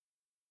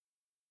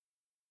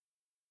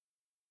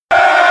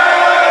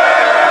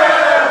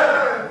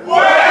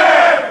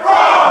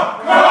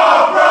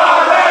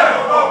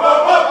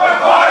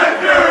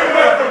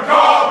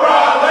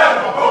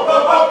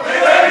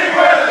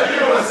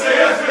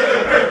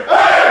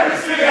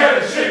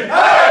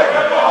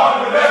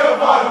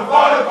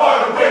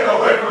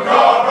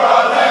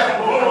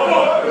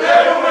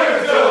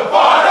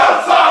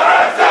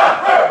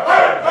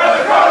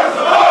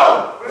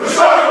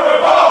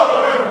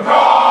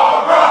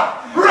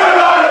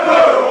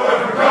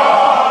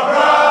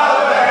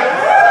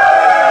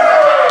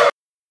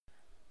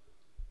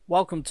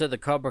Welcome to the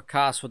Cobra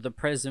Cast with the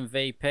present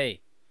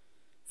VP.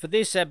 For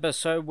this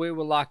episode, we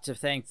would like to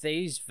thank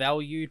these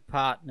valued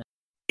partners.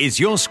 Is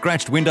your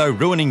scratched window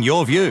ruining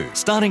your view?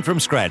 Starting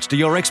from scratch to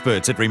your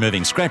experts at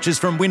removing scratches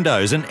from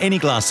windows and any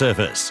glass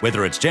surface.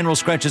 Whether it's general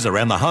scratches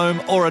around the home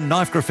or a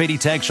knife graffiti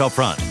tag shop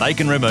front, they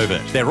can remove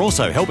it. They're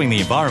also helping the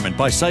environment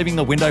by saving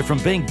the window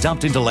from being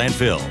dumped into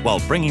landfill,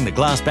 while bringing the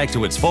glass back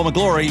to its former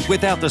glory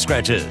without the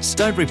scratches.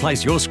 Don't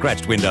replace your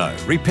scratched window.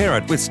 Repair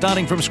it with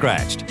Starting From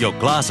Scratched, your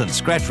glass and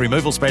scratch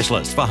removal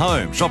specialist for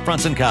home, shop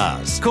fronts and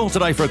cars. Call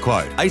today for a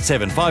quote,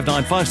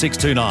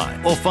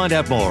 87595629, or find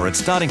out more at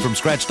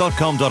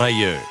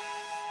startingfromscratch.com.au.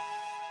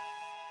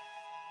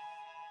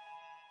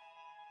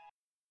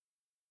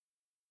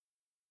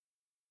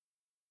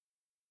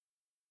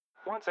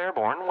 Once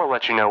airborne, we'll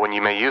let you know when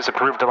you may use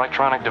approved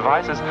electronic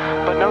devices,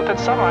 but note that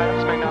some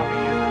items may not be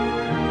used.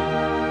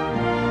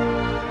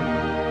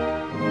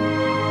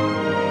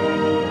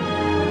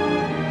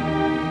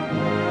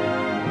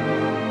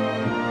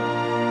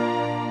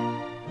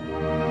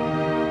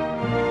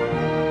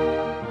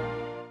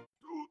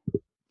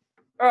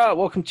 All right,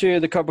 welcome to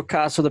the Cobra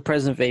Cast with the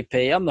present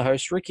VP. I'm the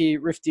host, Ricky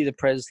Rifty, the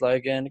Pres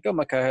Logan. Got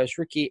my co-host,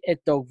 Ricky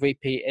Dog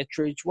VP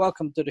Ettridge.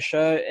 Welcome to the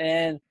show,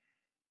 and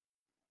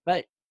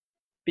mate,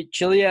 bit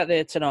chilly out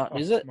there tonight,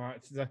 is it? Mate,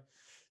 it's a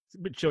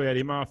bit chilly out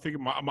here, mate. I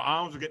figured my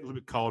arms were getting a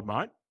little bit cold,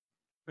 mate.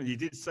 And you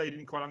did say you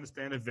didn't quite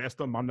understand a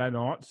vest on Monday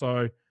night,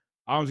 so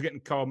arms are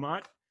getting cold,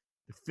 mate.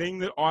 The thing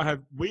that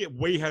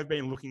we have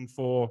been looking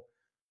for,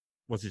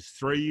 was this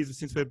 3 years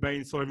since we've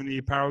been sort of in the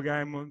apparel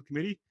game on the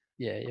committee?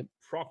 Yeah, yep.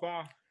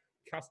 Proper,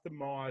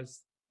 customised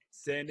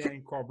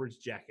Sandown Cobras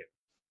jacket.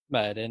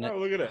 Mate, isn't it? Oh,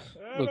 look at it.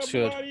 Looks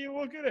good.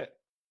 Look at it.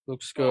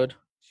 Looks good.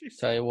 Jeez.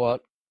 Tell you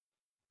what.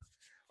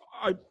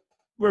 I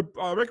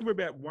reckon we're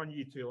about 1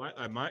 year too late,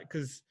 though, mate,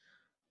 because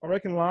I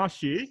reckon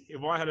last year,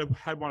 if I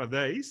had one of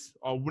these,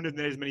 I wouldn't have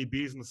needed as many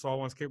beers on the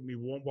sidelines keeping me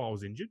warm while I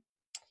was injured.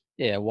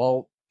 Yeah,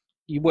 well,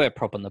 you were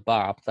propping the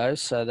bar up, though,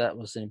 so that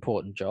was an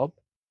important job.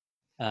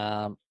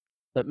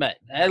 But, mate,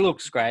 it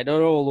looks great. It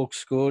all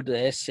looks good. The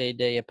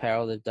SCD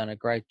apparel, they've done a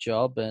great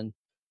job, and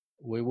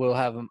we will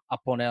have them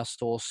up on our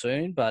store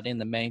soon. But in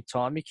the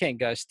meantime, you can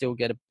go still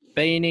get a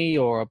beanie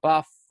or a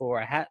buff or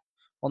a hat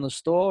on the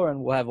store, and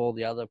we'll have all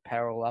the other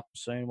apparel up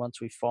soon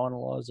once we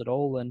finalise it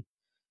all. And,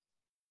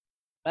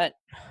 mate,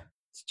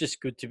 it's just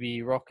good to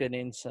be rocking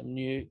in some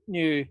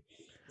new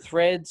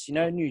threads,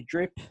 new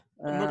drip.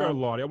 I'm not going to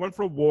lie to you. I went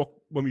for a walk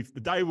the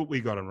day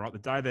we got them, right? The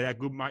day that our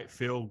good mate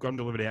Phil got them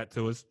delivered out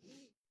to us.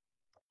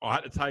 I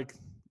had to take,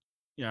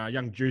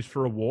 young Juice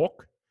for a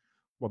walk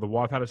while the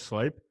wife had a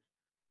sleep.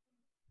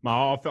 Mate,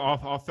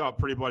 I felt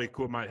pretty bloody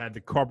cool, mate. Had the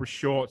Cobra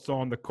shorts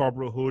on, the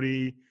Cobra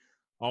hoodie.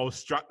 I was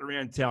strutting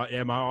around town.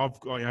 Yeah, mate,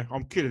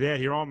 I'm kitted out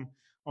here. I'm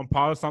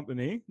part of something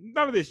here.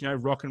 None of this,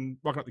 rocking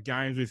up the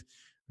games with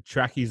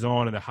trackies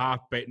on and a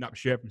half beaten up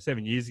shirt from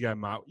 7 years ago,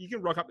 mate. You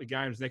can rock up the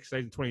games next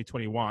season,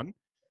 2021,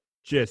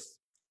 just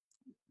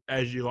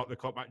as you like the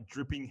cop, mate,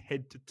 dripping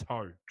head to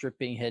toe.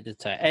 Dripping head to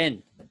toe.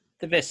 And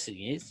the best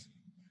thing is,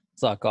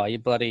 it's like, you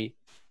bloody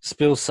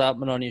spill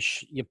something on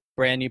your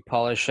brand new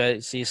polo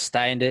shirt, so you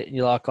stained it, and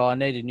you're like, I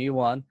need a new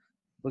one.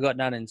 We got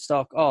none in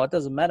stock. Oh, it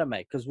doesn't matter,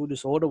 mate, because we'll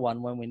just order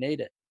one when we need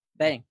it.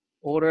 Bang.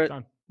 Order it.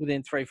 Done.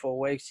 Within 3-4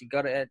 weeks, you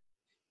got it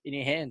in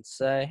your hands.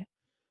 So,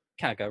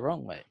 can't go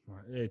wrong, mate.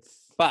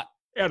 It's but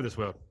out of this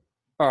world.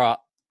 All right.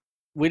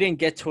 We didn't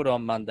get to it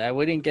on Monday.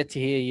 We didn't get to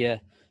hear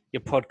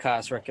your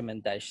podcast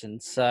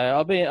recommendations. So,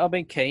 I've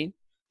been keen.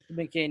 I've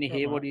been keen to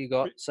hear. What do you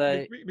got?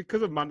 So,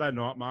 because of Monday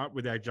night, mate,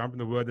 with our jump in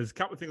the word, there's a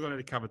couple of things I need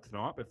to cover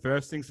tonight. But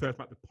first things first,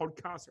 mate, the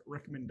podcast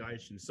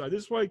recommendations. So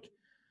this week,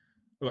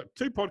 we've got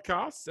 2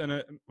 podcasts and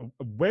a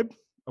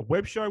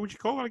web show, would you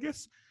call it, I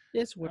guess?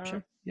 Yes, web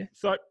show. Yeah.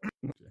 So,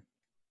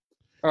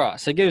 all right.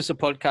 So give us a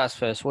podcast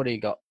first. What do you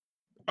got?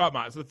 All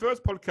right, mate. So the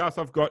first podcast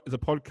I've got is a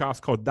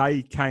podcast called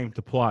They Came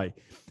to Play.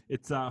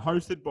 It's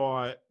hosted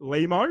by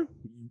Limo.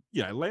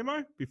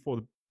 Limo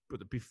before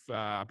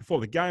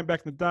the game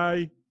back in the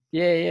day.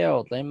 Yeah,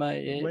 old Limo.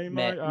 Yeah.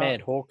 Limo, Mad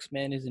Hawks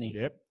man, isn't he?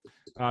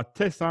 Yep.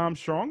 Tess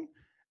Armstrong,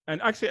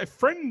 and actually a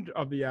friend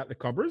of the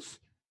Cobras,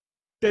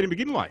 Danny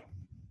McGinley.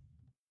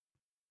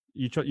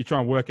 You try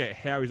and work out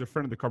how he's a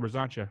friend of the Cobras,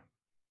 aren't you?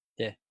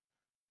 Yeah.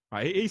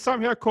 He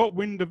somehow caught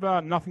wind of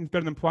nothing's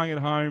better than playing at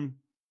home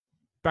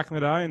back in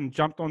the day, and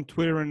jumped on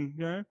Twitter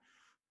and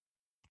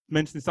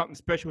mentioned something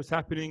special was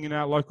happening in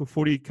our local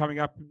footy coming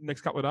up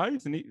next couple of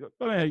days, and he's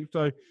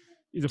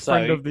a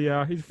friend of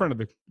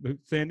the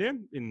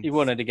Sandown. He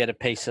wanted to get a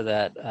piece of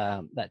that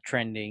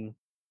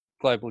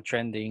global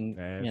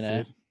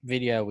trending,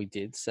 video we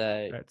did.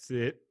 So that's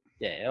it.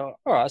 Yeah.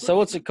 All right. So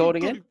what's it called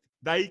again?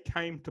 They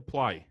Came to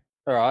Play.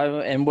 All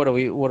right. And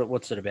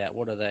what's it about?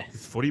 What are they?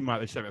 It's footy, mate.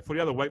 They show about footy.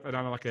 The other week they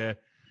done like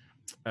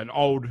an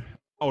old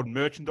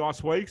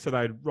merchandise week, so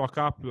they'd rock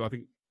up. I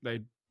think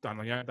they'd done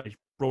they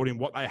brought in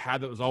what they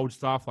had that was old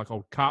stuff, like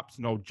old cups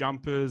and old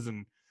jumpers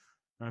and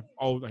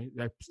old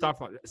stuff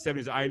like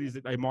 70s, 80s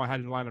that they might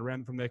have laying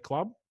around from their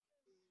club.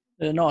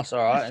 They're nice, all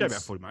right. It's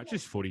about footy, mate. It's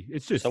just footy.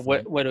 It's just so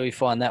where do we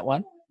find that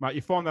one? Mate,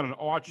 you find that on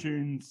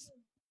iTunes,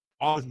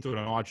 I listen to it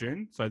on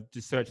iTunes, so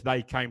just search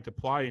They Came to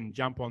Play and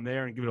jump on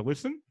there and give it a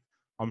listen.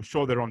 I'm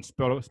sure they're on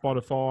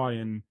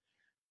Spotify and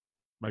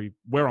maybe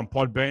we're on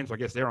Podbean, so I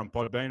guess they're on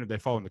Podbean if they're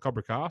following the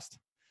Cobracast.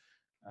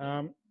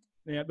 Now,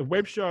 the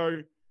web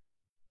show,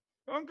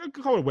 I'm going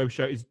to call it a web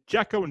show, is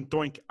Jacko and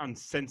Doink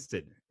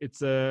Uncensored.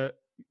 It's a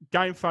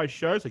Game Face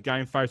show, so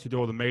Game Face who do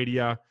all the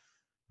media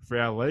for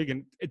our league,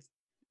 and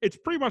it's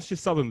pretty much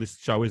just Southern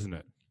List show, isn't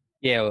it?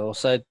 Yeah, well,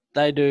 so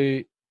they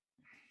do.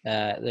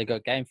 They've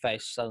got Game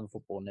Face Southern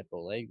Football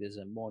Netball League. There's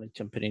a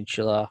Mornington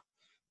Peninsula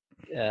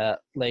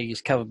league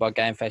is covered by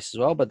Game Face as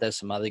well, but there's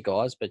some other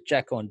guys. But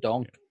Jacko and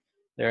Donk,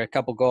 there are a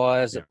couple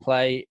guys that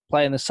play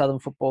in the Southern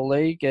Football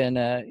League, and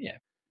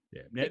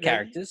they're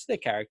characters. They're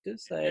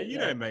characters. You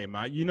know me,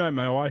 mate. You know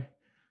me. I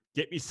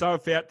get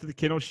myself out to the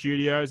Kennel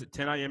Studios at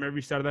 10 a.m.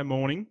 every Saturday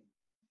morning.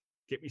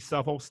 Get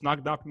myself all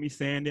snugged up in my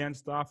Sandown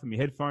stuff and my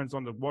headphones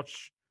on to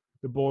watch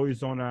the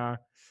boys on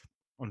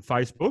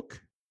Facebook.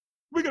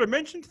 We got to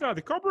mention today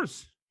the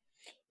Cobras.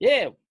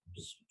 Yeah,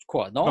 it's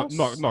quite nice.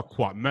 Not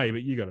quite me,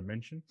 but you got to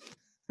mention.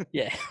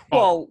 Yeah.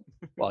 Well,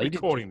 you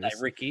recording didn't say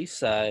Ricky,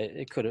 so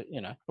it could have,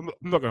 I'm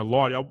not going to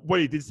lie to you. When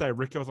he did say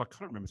Ricky, I was like, I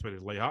don't remember speaking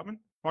to Lee Hartman.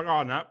 Like,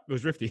 oh, no, it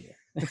was Rifty.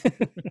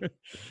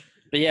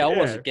 But yeah, I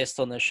was a guest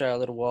on the show a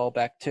little while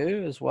back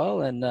too as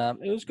well, and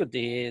it was good to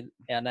hear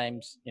our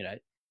names, the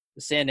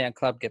Sandown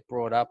Club get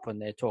brought up when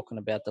they're talking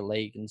about the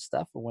league and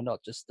stuff, and we're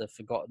not just the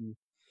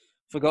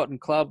forgotten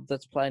club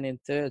that's playing in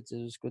thirds.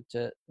 It was good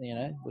to,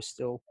 we're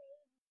still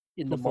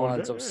in the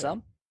minds of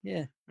some.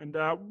 Yeah. And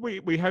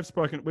we've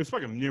spoken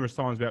numerous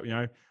times about,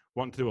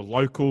 wanting to do a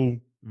local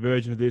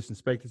version of this and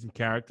speak to some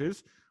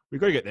characters.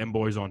 We've got to get them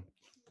boys on.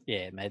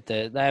 Yeah, mate.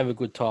 They have a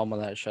good time on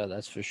that show,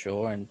 that's for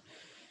sure. And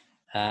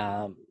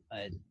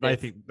they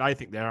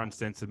think they're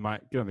uncensored,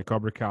 mate. Get on the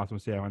Cobracast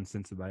and see how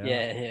uncensored they are.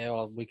 Yeah.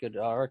 Well,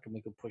 I reckon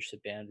we could push the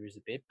boundaries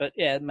a bit. But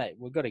yeah, mate,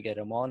 we've got to get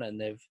them on, and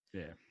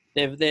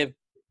they've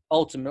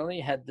ultimately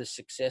had the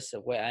success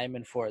that we're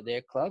aiming for at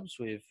their clubs,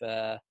 with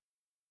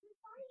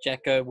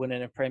Jacko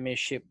winning a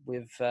premiership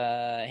with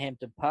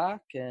Hampton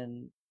Park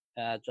and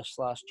just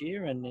last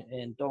year,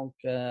 and Donk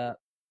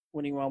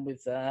winning one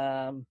with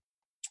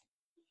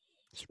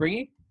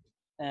Springy.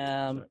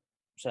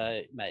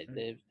 So, mate,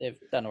 they've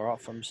done all right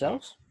for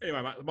themselves.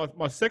 Anyway, mate,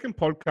 my second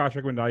podcast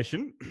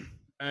recommendation,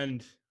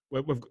 and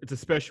it's a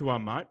special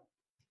one, mate.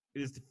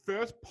 It is the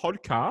first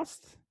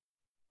podcast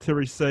to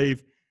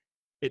receive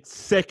its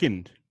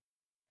second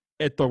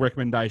dog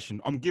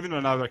recommendation. I'm giving it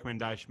another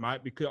recommendation,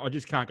 mate, because I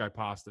just can't go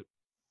past it.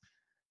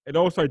 It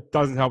also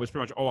doesn't help. It's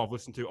pretty much all I've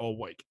listened to all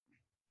week.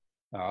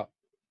 All right.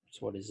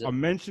 So what is it? I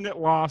mentioned it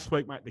last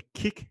week, mate, the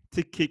Kick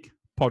to Kick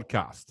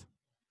podcast.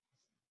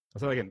 I'll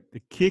say it again,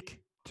 the Kick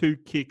to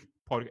Kick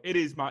podcast. It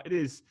is, mate.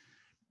 It's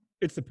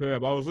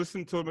superb. I was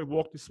listening to it at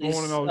walk this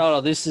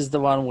morning. This is the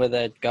one where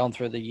they're going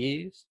through the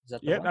years? Is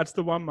that the one? That's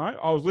the one, mate.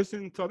 I was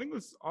listening to, I think it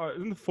was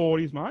in the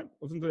 40s, mate. I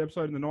was listening to the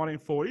episode in the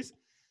 1940s.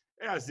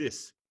 How's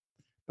this?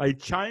 They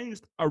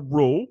changed a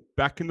rule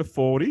back in the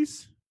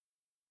 40s.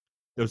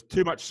 There was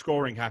too much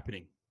scoring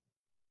happening.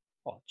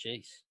 Oh,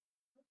 jeez.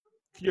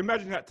 Can you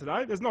imagine that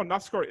today? There's not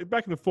enough scoring.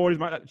 Back in the 40s,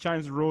 mate, they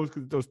changed the rules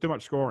because there was too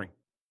much scoring.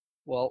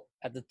 Well,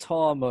 at the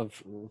time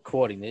of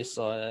recording this,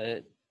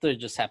 I do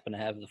just happen to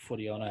have the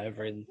footy on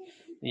over in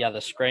the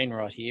other screen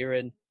right here.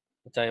 And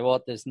I'll tell you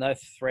what, there's no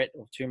threat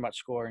of too much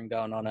scoring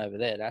going on over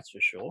there, that's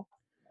for sure.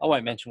 I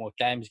won't mention what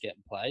game's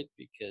getting played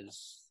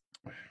because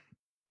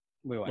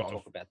we won't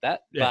talk about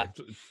that. Yeah,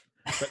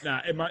 but no,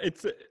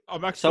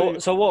 I'm actually.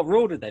 So what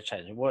rule did they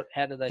change?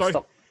 How did they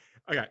stop?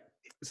 Okay,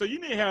 so you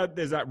know how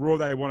there's that rule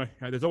they want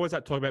to. There's always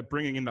that talk about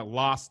bringing in the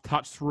last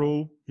touch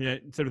rule,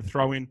 instead of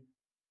throw in.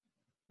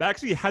 They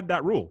actually had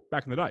that rule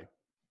back in the day.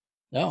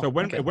 Oh, so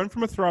it went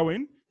from a throw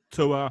in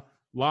to a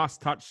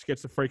last touch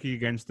gets a free kick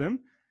against them.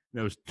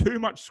 There was too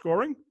much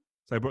scoring,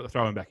 so they brought the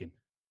throw in back in.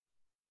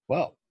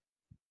 Well,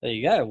 there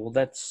you go.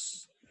 Well,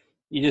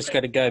 you just got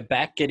to go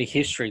back, get a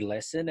history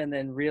lesson, and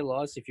then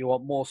realise if you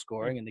want more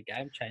scoring in the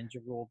game, change a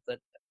rule that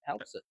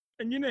helps it.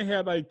 And you know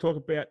how they talk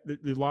about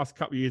the last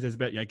couple of years is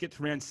about, get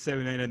to round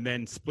 17 and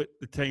then split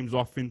the teams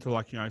off into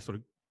sort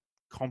of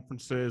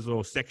conferences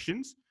or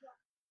sections.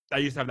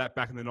 They used to have that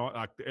back in the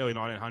early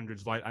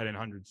 1900s, late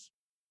 1800s.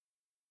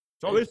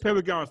 So all these people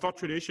are going, it's not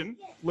tradition.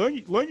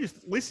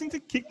 Listen to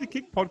Kick the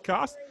Kick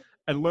podcast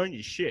and learn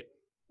your shit.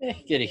 Yeah,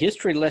 get a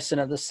history lesson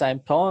at the same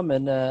time,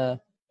 and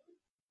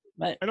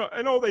mate.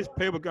 And all these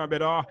people going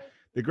about,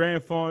 the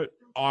grand final.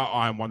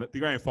 I am one that the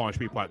grand final should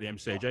be played at the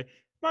MCG.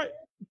 Mate,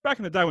 back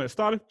in the day when it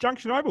started,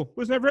 Junction Oval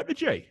was never at the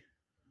G.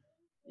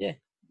 Yeah,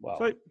 well,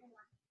 so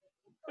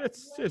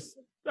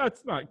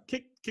that's mate.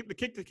 Kick the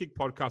Kick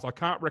podcast. I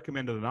can't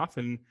recommend it enough,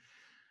 and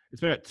it's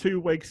been about 2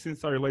 weeks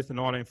since they released the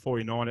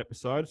 1949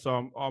 episode.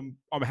 So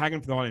I'm hanging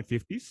for the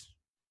 1950s.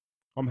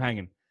 I'm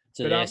hanging.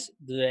 Do the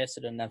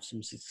Essendon have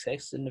some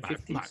success in the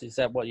 50s? Mate, is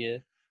that what you?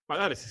 Mate,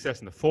 they had a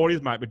success in the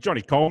 40s, mate. But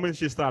Johnny Coleman's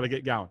just started to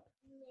get going.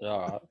 All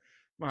right.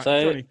 Mate,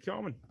 so Johnny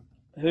Coleman.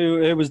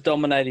 Who was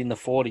dominating the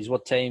 40s?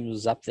 What team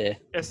was up there?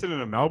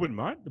 Essendon and Melbourne,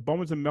 mate. The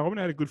Bombers in Melbourne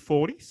had a good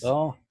 40s.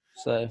 Oh,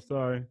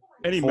 so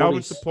any 40s.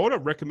 Melbourne supporter, I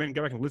recommend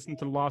go back and listen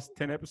to the last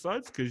 10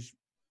 episodes because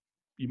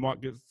you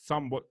might get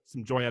some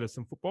joy out of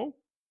some football.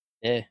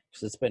 Yeah,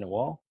 because it's been a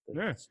while.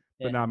 Yeah.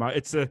 But no, mate,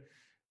 it's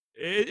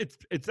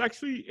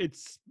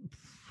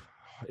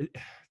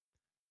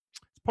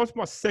possibly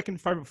my second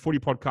favourite footy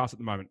podcast at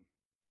the moment.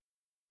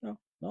 Oh,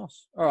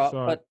 nice. All right,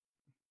 So- but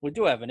we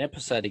do have an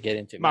episode to get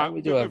into, mate. Mate,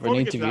 We do have before an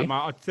we get to that, interview.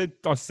 mate,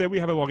 I said we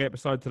have a long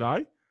episode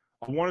today.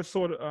 I want to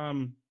sort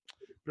of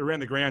around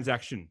the grounds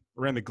action,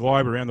 around the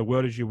globe, around the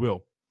world as you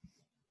will.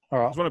 All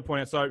I right. just want to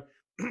point out, so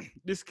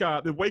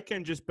the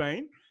weekend just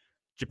been,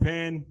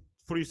 Japan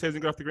footy season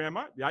got off the ground,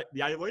 mate.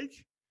 The A-League.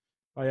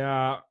 They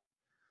are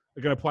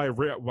going to play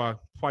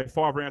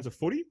 5 rounds of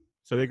footy.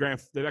 So they're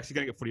actually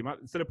going to get footy, mate.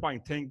 Instead of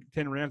playing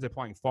 10 rounds, they're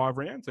playing 5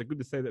 rounds. So good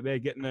to see that they're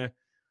getting a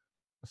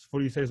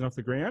footy season off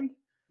the ground.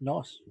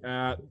 Nice.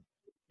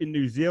 In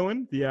New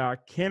Zealand, the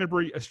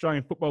Canterbury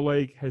Australian Football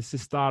League has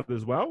just started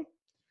as well.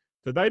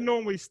 So they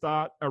normally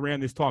start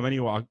around this time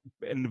anyway,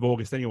 end of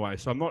August anyway.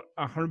 So I'm not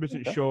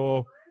 100%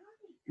 sure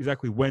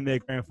exactly when their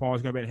grand final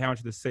is going to be and how much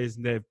of the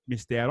season they've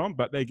missed out on,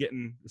 but they're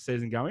getting the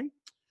season going.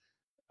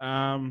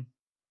 Now,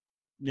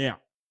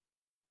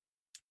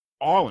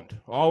 Ireland,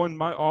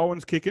 mate.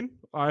 Ireland's kicking.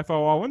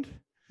 AFL Ireland.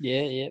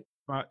 Yeah.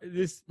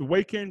 The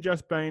weekend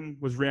just been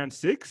was round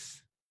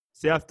 6.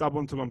 South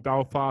Dublin took on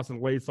Belfast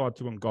and Leedside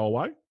took on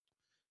Galway.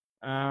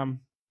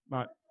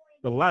 Mate,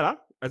 the latter,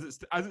 as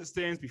it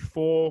stands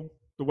before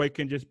the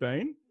weekend just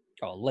been,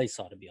 Oh,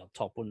 Leeside would be on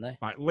top, wouldn't they?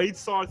 mate,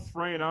 Leedside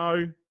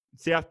 3-0,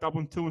 South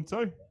Dublin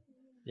 2-2.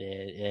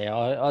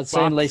 Yeah. I'd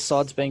seen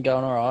Leeside's been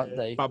going all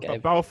right.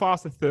 But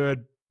Belfast are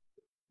third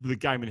with a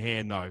game in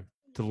hand though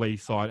to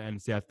Leeside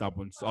and South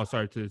Dublin.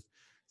 To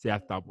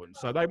South Dublin.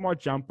 So they might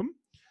jump them.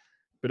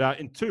 But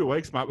in 2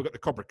 weeks, mate, we've got the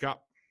Cobra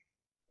Cup.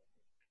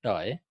 Oh,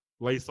 yeah?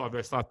 Leeside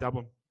versus South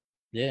Dublin.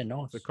 Yeah,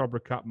 nice. The Cobra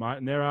Cup, mate.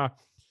 And there are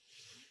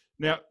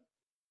now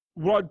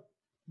when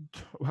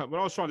I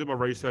was trying to do my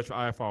research for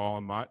AFL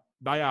Ireland, mate,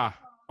 they are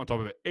on top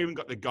of it. Even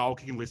got the goal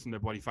kicking list on their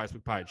bloody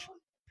Facebook page.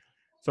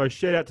 So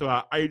shout out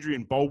to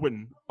Adrian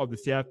Baldwin of the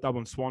South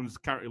Dublin Swans,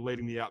 currently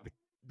leading the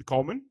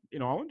Coleman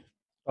in Ireland.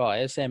 Oh,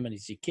 yes, how many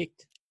has he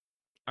kicked?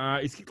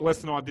 He's kicked less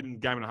than I did in a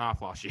game and a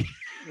half last year.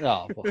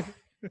 Oh, well,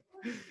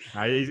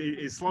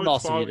 He's slotted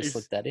nice of 12. you to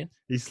slip that in.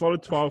 He's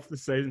slotted 12 for the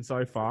season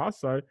so far.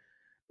 So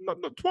not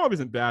 12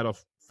 isn't bad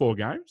off 4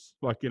 games.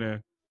 Like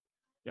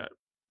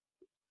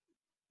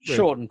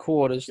Shortened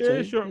quarters, too.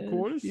 Yeah, shortened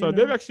quarters. So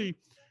they've actually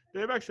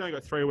only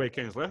got 3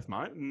 weekends left,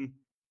 mate. And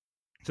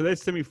so their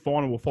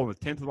semi-final will fall on the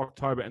 10th of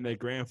October and their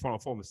grand final will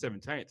fall on the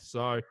 17th.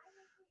 So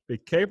be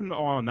keeping an eye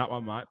on that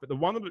one, mate. But the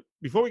one that,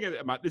 before we get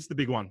there, mate, this is the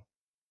big one.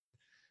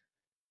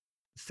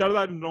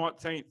 Saturday the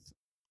 19th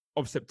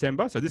of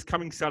September, so this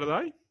coming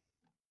Saturday,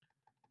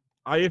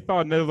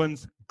 AFL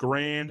Netherlands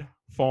Grand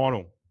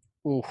Final.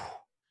 Oof.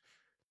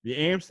 The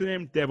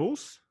Amsterdam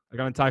Devils are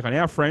going to take on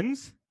our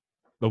friends,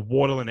 the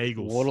Waterland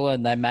Eagles.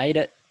 Waterland, they made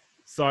it.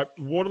 So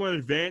Waterland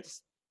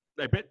advanced.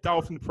 They bet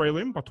Dolphin the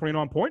prelim by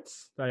 29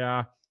 points. They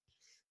are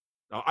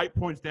 8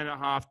 points down at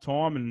half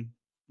time, and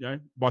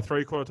by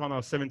 3/4 time they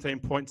were 17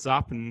 points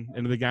up, and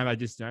end of the game they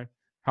just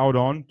held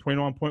on.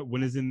 29-point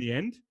winners in the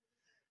end.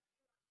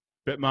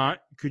 But mate,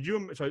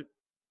 so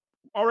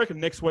I reckon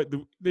next week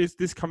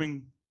this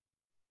coming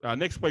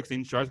next week's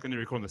intro is going to be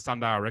recorded on the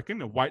Sunday, I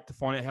reckon, and wait to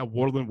find out how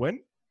Waterland went.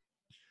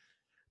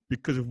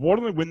 Because if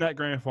Waterland win that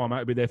grand final,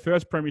 mate, it'll be their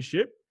first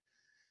premiership.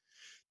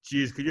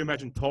 Jeez, could you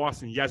imagine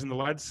Tyson, Yaz and the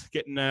lads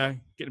getting a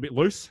bit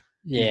loose?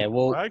 Yeah,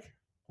 well, Flag?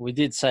 we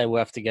did say we'll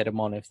have to get them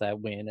on if they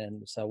win,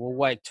 and so we'll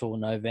wait till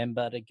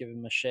November to give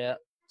them a shout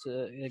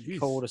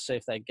call to see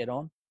if they get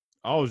on.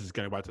 I was just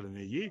going to wait till the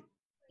new year.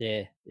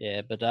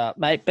 Yeah. But,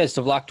 mate, best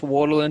of luck to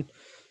Waterland.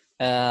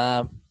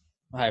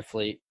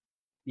 Hopefully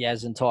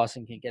Yaz and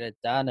Tyson can get it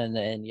done, and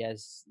then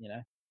Yaz,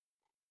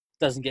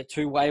 doesn't get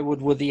too wayward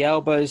with the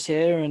elbows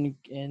here and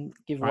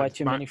give away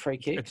too many free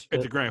kicks.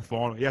 It's a grand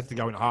final. You have to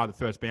go in hard the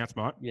first bounce,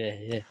 mate.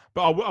 Yeah.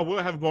 But I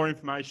will have more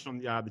information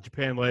on the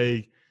Japan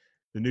League,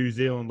 the New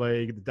Zealand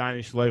League, the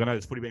Danish League. I know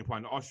there's footy being played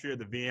in Austria.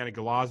 The Vienna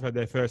Glasgow had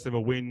their first ever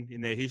win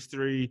in their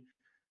history.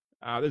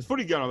 There's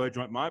footy going on there,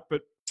 joint, mate.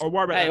 But I'll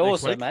worry about that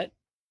next week. Mate,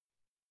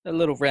 a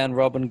little round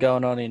robin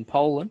going on in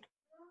Poland.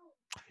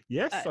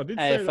 Yes, I did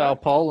see AFL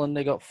that. Poland,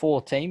 they got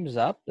 4 teams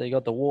up. They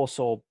got the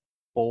Warsaw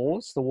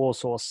Boars, the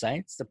Warsaw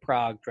Saints, the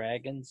Prague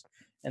Dragons,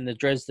 and the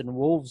Dresden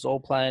Wolves all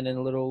playing in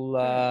a little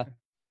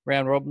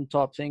round robin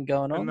type thing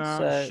going on.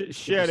 And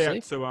shout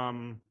out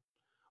to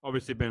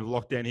obviously been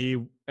locked down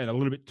here and a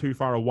little bit too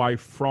far away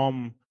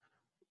from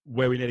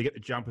where we need to get the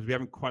jumpers. We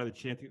haven't quite had the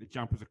chance to get the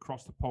jumpers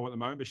across the pole at the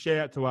moment. But shout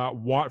out to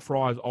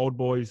Whitefriars Old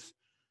Boys,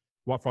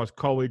 Whitefriars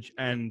College,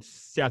 and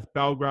South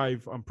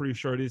Belgrave. I'm pretty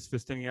sure it is for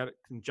sending out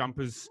some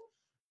jumpers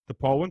to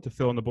Poland to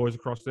fill in the boys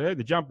across there.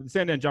 The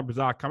Sandown jumpers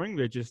are coming.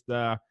 They're just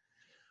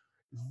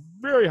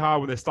very hard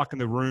when they're stuck in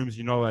the rooms.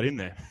 You know that in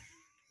there.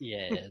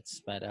 Yeah,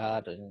 it's made it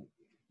hard. And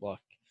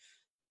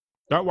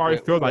don't worry,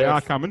 Phil. They are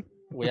coming.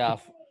 We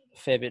are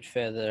fair bit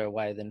further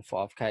away than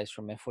 5Ks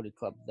from our footy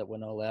club that we're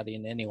not allowed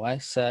in anyway.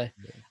 So,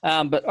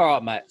 but all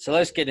right, mate. So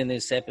let's get in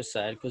this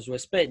episode because we're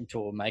speaking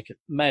to a mate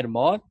of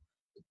mine,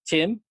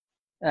 Tim.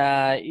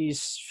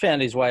 He's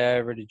found his way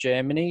over to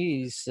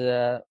Germany.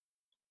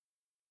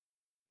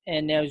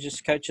 And now he's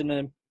just coaching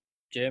the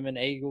German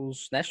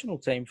Eagles national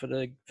team for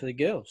the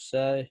girls.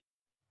 So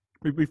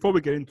before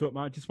we get into it,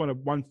 mate, I just want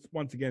to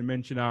once again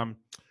mention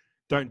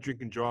don't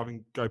drink and drive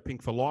and go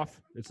pink for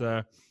life.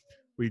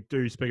 We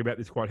do speak about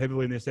this quite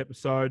heavily in this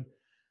episode,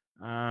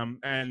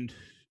 and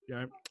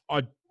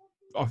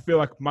I feel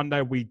like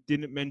Monday we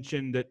didn't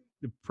mention that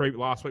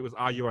last week was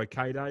Are You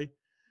OK Day.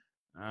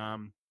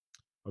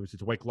 Obviously,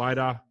 it's a week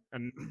later,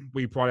 and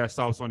we pride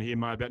ourselves on here,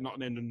 mate, about not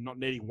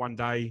needing one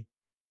day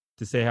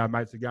to see how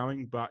mates are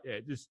going. But yeah,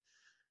 just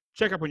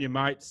check up on your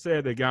mates, see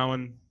how they're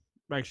going,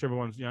 make sure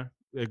everyone's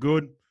they're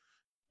good.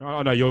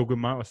 I know you're good,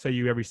 mate. I see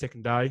you every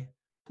second day.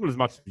 Not as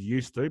much as you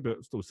used to,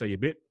 but still see you a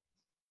bit.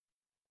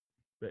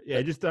 But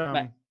yeah, just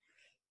mate,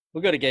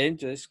 we've got to get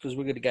into this because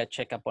we're going to go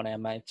check up on our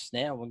mates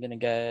now. We're going to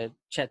go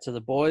chat to the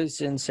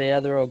boys and see how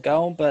they're all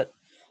going. But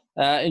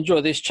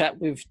enjoy this chat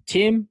with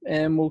Tim,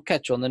 and we'll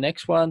catch you on the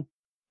next one.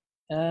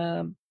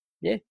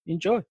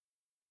 Enjoy.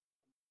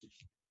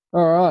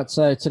 All right,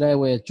 so today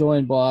we're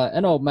joined by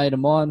an old mate of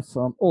mine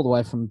from all the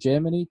way from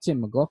Germany,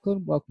 Tim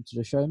McLaughlin. Welcome to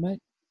the show, mate.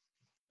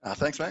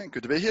 Thanks, mate.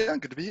 Good to be here.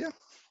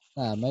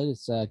 Mate,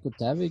 it's good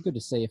to have you. Good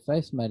to see your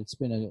face, mate. It's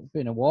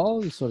been a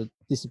while. You sort of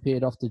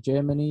disappeared off to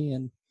Germany,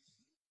 and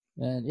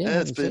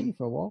it's been seen you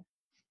for a while.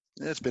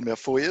 Yeah, it's been about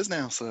 4 years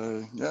now,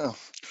 so yeah,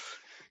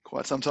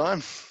 quite some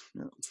time.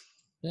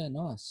 Yeah,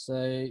 nice.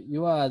 So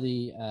you are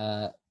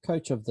the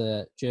coach of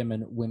the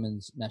German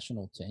women's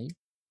national team.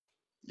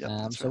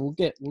 Yeah. So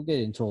right. we'll get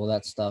into all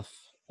that stuff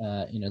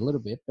in a little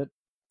bit. But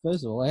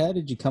first of all, how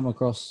did you come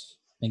across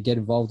and get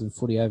involved in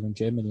footy over in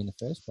Germany in the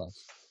first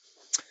place?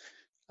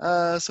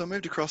 So I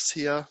moved across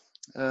here,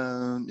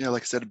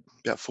 like I said,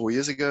 about 4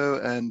 years ago,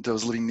 and I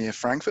was living near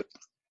Frankfurt,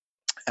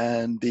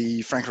 and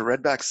the Frankfurt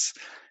Redbacks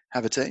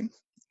have a team.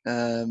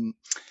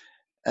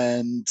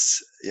 And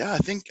yeah, I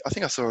think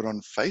I saw it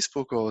on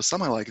Facebook or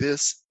somewhere like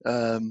this.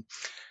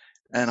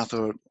 And I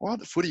thought,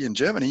 what, footy in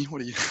Germany?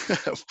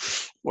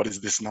 What is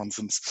this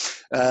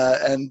nonsense?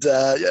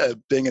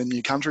 Being in a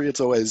new country, it's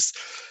always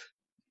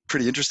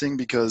pretty interesting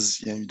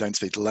because you don't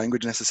speak the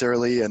language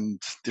necessarily, and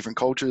different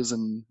cultures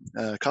and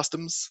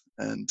customs.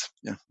 And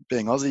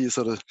being Aussie, you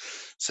sort of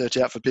search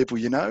out for people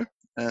you know.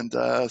 And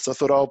so I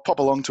thought I'll pop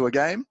along to a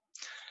game,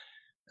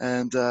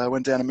 and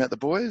went down and met the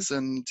boys.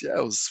 And yeah,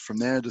 it was from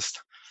there. It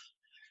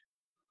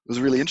was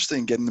really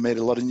interesting getting to meet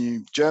a lot of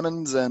new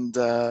Germans and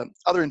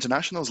other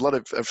internationals. A lot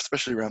of,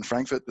 especially around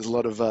Frankfurt, there's a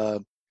lot of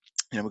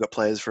we've got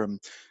players from.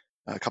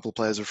 A couple of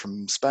players are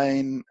from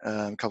Spain,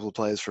 a couple of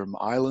players from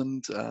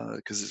Ireland,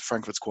 because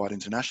Frankfurt's quite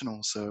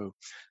international. So,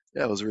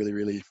 yeah, it was really,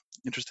 really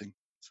interesting.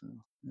 So,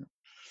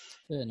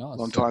 yeah, nice.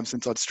 Long time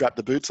since I'd strapped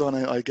the boots on,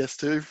 I guess,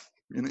 too,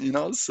 in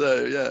Oz.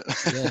 So, yeah.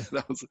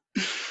 That was.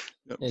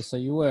 Yep. Yeah, so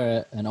you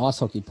were an ice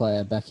hockey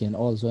player back in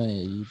Oz, weren't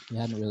you? You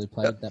hadn't really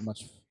played that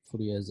much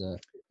footy as a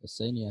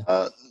senior.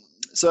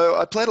 So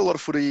I played a lot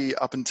of footy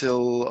up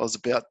until I was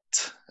about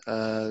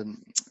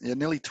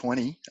nearly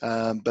 20.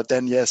 But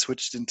then,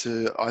 switched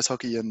into ice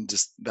hockey, and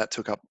just that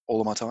took up all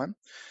of my time.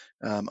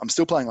 I'm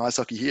still playing ice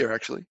hockey here,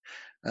 actually.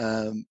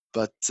 I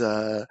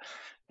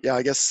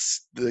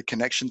guess the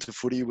connection to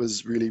footy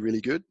was really,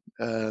 really good.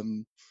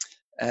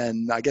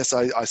 And I guess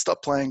I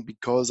stopped playing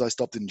because I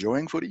stopped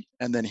enjoying footy.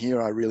 And then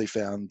here I really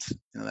found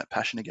that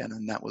passion again.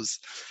 And that was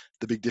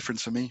the big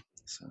difference for me.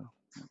 So.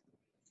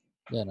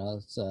 Yeah, no,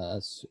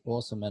 that's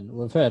awesome. And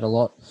we've heard a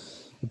lot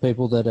of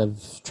people that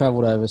have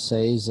travelled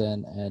overseas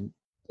and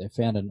they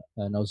found an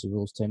Aussie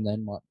rules team. They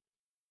might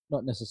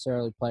not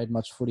necessarily played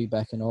much footy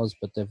back in Oz,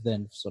 but they've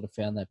then sort of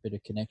found that bit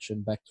of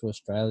connection back to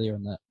Australia,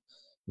 and that,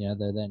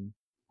 they then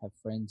have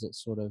friends that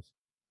sort of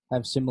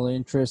have similar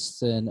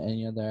interests, and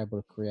they're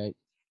able to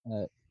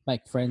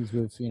make friends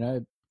with,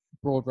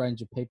 broad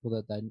range of people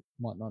that they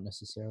might not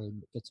necessarily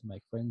get to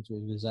make friends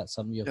with. Is that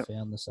something you've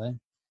found the same?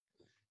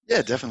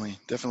 Yeah, definitely.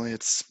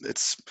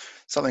 It's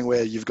something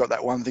where you've got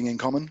that one thing in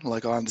common.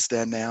 Like, I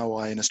understand now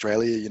why in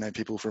Australia,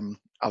 people from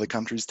other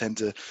countries tend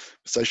to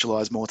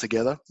socialize more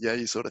together. Yeah,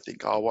 you sort of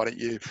think, oh, why don't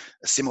you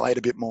assimilate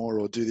a bit more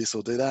or do this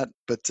or do that?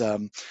 But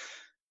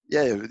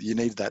you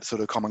need that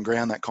sort of common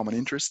ground, that common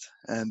interest.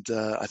 And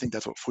I think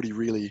that's what footy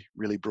really,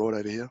 really brought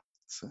over here.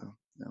 So,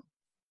 yeah.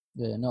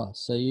 Yeah,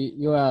 nice. So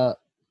you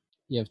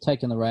have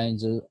taken the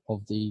reins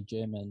of the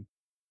German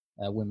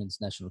women's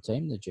national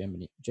team, the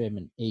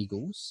German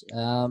Eagles.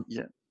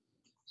 Yeah.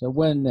 So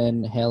when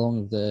and how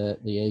long have the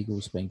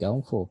Eagles been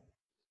going for?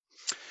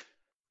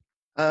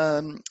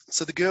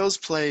 So the girls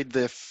played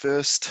their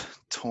first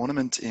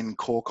tournament in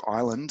Cork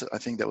Island. I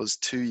think that was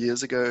 2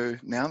 years ago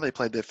now. They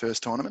played their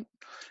first tournament.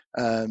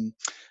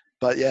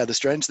 But yeah, the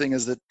strange thing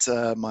is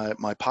that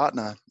my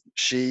partner,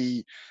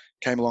 she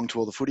came along to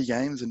all the footy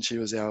games, and she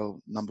was our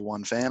number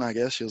one fan, I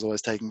guess. She was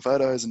always taking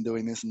photos and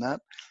doing this and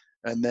that.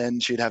 And then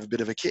she'd have a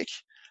bit of a kick.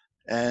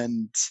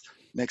 And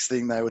next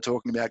thing they were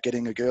talking about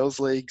getting a girls'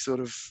 league sort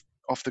of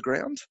off the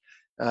ground.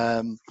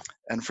 And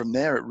from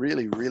there, it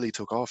really, really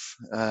took off.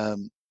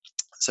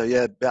 So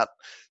yeah, about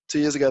 2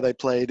 years ago, they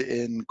played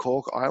in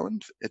Cork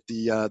Island at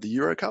the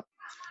Euro Cup.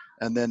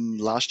 And then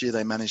last year,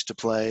 they managed to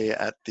play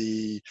at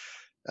the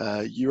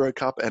Euro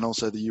Cup and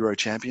also the Euro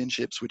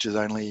Championships, which is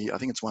only, I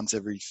think it's once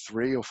every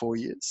 3 or 4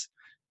 years.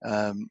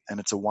 And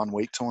it's a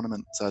 1-week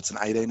tournament, so it's an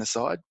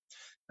 18-a-side.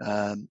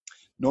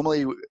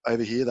 Normally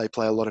over here, they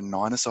play a lot of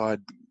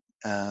 9-a-side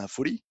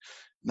footy.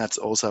 And that's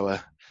also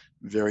a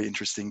very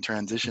interesting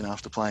transition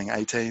after playing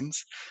 18s,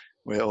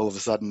 where all of a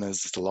sudden there's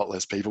just a lot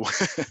less people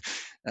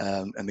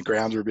and the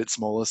grounds are a bit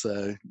smaller,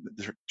 so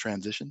the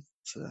transition.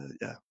 So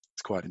yeah,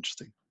 it's quite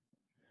interesting.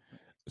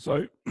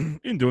 So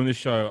in doing this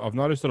show, I've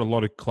noticed that a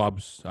lot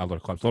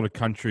of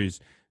countries,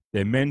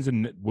 their men's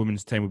and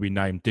women's team will be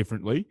named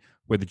differently,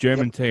 where the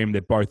German team,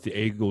 they're both the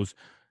Eagles.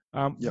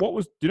 Do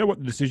you know what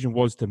the decision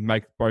was to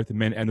make both the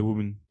men and the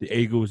women the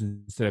Eagles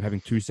instead of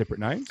having 2 separate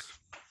names?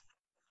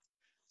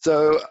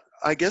 So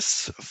I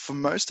guess for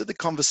most of the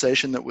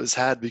conversation that was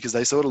had, because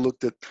they sort of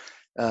looked at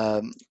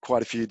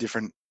quite a few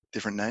different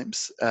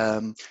names,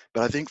 but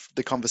I think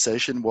the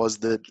conversation was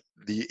that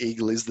the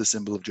eagle is the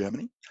symbol of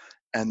Germany,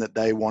 and that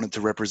they wanted to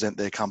represent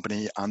their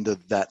company under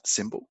that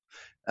symbol.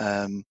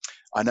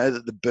 I know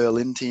that the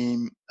Berlin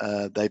team,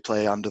 they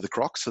play under the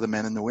Crocs for the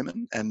men and the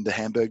women, and the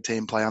Hamburg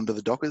team play under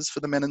the Dockers for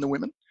the men and the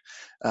women.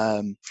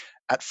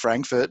 At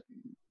Frankfurt,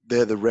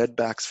 they're the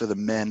Redbacks for the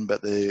men,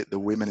 but the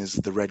women is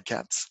the Red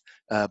Cats.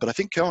 But I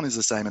think Köln is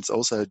the same. It's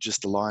also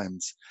just the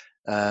Lions.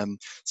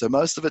 So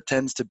most of it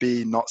tends to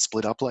be not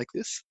split up like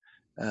this.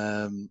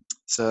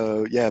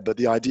 So yeah, but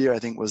the idea I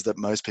think was that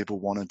most people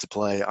wanted to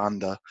play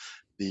under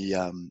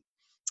the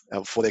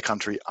for their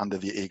country under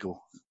the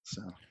eagle.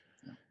 So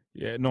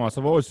yeah, nice.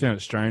 I've always found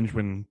it strange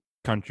when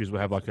countries will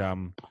have like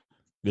the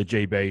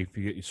GB if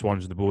you get your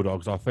Swans and the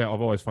Bulldogs. I've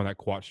always found that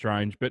quite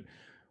strange. But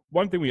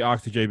one thing we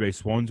asked the GB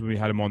Swans when we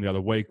had them on the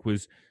other week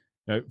was,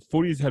 women's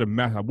footy's had a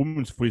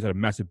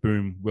massive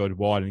boom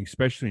worldwide, and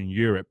especially in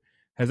Europe.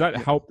 Has that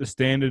helped the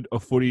standard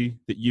of footy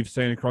that you've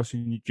seen across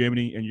in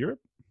Germany and Europe?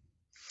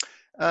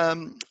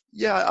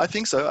 Yeah, I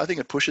think so. I think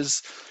it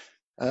pushes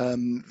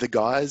the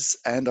guys,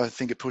 and I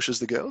think it pushes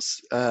the girls,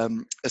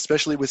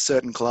 especially with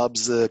certain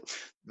clubs.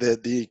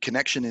 The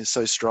connection is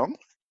so strong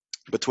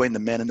between the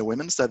men and the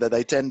women, so that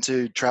they tend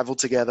to travel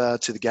together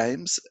to the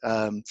games.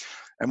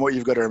 And what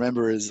you've got to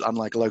remember is,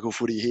 unlike local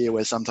footy here,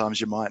 where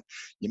sometimes you might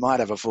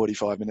have a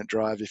 45-minute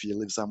drive if you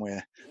live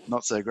somewhere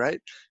not so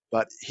great.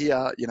 But here,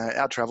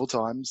 our travel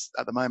times,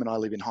 at the moment I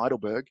live in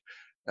Heidelberg,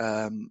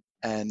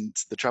 and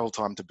the travel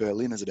time to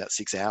Berlin is about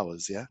 6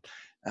 hours, yeah?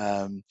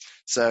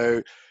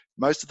 So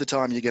most of the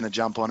time you're going to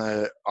jump on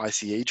a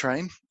ICE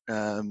train,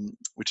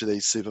 which are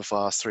these super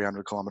fast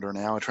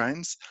 300-kilometre-an-hour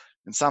trains.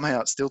 And somehow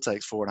it still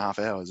takes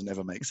 4.5 hours. It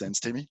never makes sense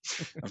to me.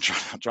 I'm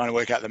trying to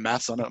work out the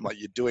maths on it. I'm like,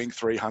 you're doing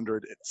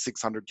 300,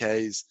 600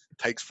 Ks,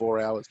 takes 4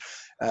 hours.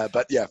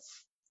 But yeah,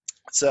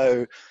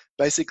 so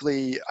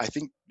basically I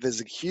think there's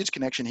a huge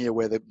connection here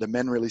where the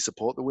men really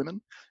support the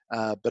women,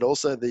 but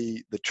also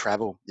the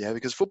travel, yeah,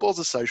 because football's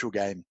a social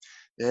game.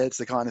 Yeah, it's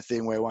the kind of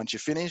thing where once you're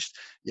finished,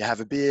 you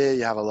have a beer,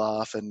 you have a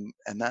laugh, and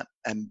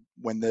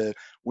when the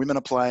women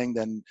are playing,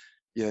 then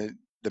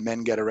the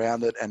men get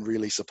around it and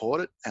really support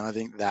it, and I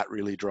think that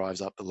really drives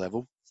up the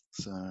level.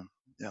 So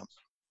yeah,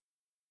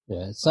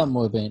 it's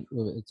something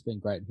it's been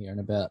great hearing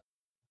about,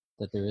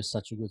 that there is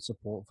such a good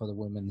support for the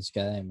women's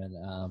game,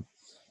 and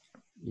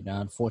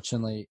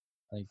unfortunately,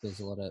 I think there's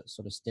a lot of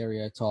sort of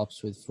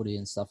stereotypes with footy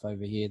and stuff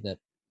over here that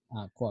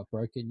aren't quite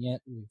broken yet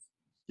with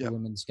the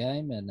women's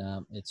game, and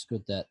it's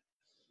good that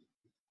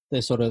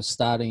they're sort of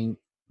starting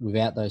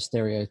without those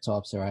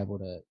stereotypes. They're able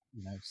to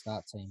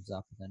start teams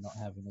up, and they're not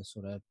having to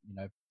sort of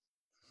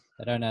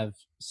they don't have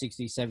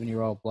 60,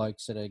 70-year-old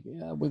blokes that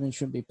are, women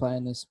shouldn't be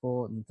playing this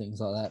sport and things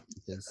like that.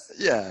 Because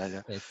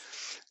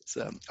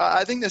So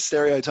I think there's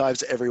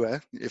stereotypes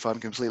everywhere, if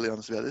I'm completely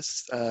honest about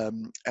this.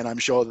 And I'm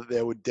sure that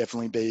there would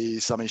definitely be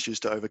some issues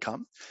to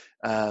overcome.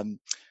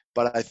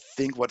 But I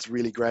think what's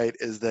really great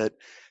is that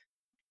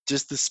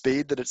just the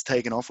speed that it's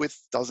taken off with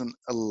doesn't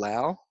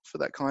allow for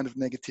that kind of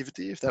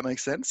negativity, if that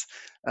makes sense.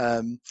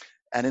 And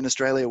in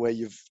Australia, where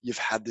you've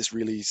had this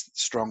really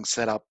strong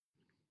setup,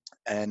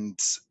 and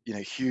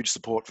huge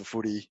support for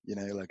footy,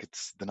 like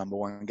it's the number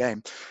one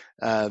game,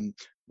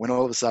 when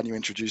all of a sudden you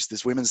introduce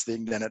this women's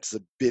thing, then it's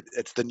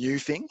the new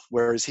thing,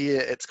 whereas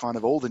here it's kind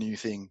of all the new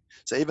thing.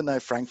 So even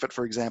though Frankfurt,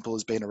 for example,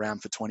 has been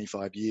around for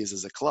 25 years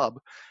as a club,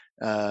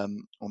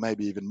 or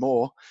maybe even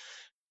more,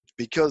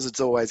 because it's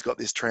always got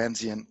this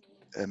transient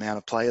amount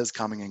of players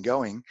coming and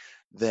going,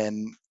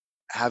 then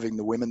having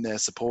the women there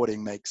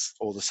supporting makes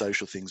all the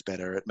social things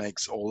better. It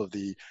makes all of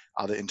the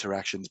other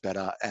interactions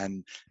better,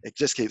 and it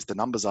just keeps the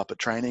numbers up at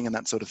training and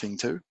that sort of thing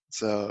too.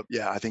 So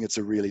yeah, I think it's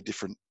a really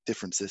different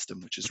system,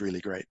 which is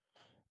really great.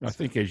 I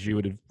think, as you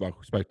would have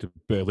spoke to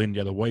Berlin the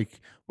other week,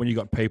 when you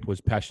got people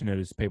as passionate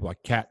as people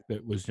like Kat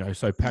that was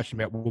so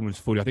passionate about women's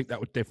footy, I think that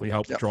would definitely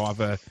help drive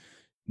a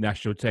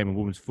national team of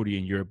women's footy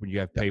in Europe when you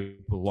have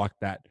people like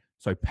that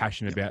so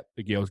passionate about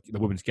the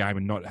women's game,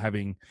 and not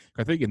having.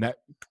 I think in that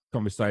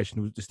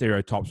conversation, the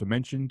stereotypes were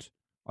mentioned.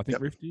 I think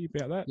Rifty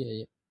about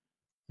that.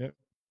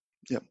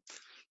 Yep.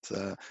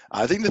 So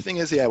I think the thing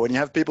is, when you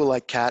have people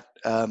like Kat,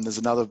 there's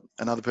another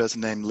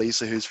person named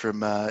Lisa who's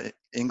from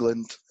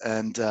England,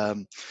 and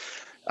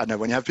I know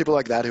when you have people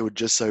like that who are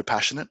just so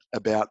passionate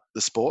about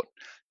the sport,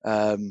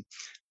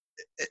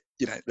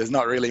 there's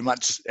not really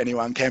much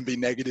anyone can be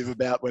negative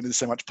about when there's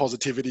so much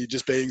positivity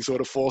just being sort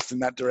of forced in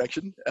that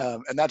direction.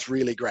 And that's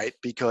really great,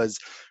 because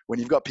when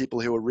you've got people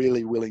who are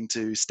really willing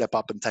to step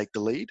up and take the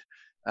lead,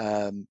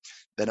 then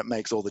it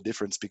makes all the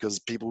difference, because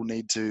people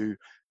need to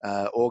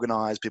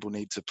organize, people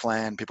need to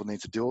plan, people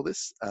need to do all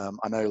this.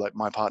 I know, like,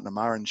 my partner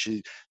Maren,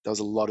 she does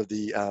a lot of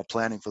the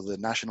planning for the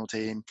national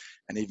team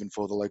and even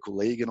for the local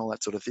league and all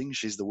that sort of thing.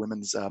 She's the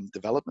women's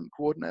development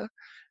coordinator.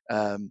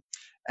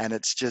 And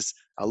it's just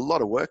a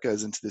lot of work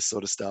goes into this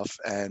sort of stuff.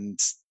 And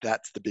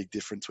that's the big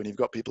difference. When you've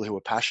got people who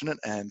are passionate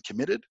and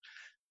committed,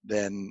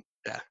 then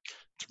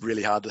it's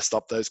really hard to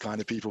stop those kind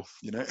of people,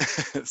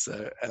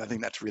 So, and I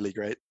think that's really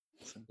great.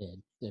 So. Yeah,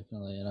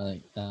 definitely. And I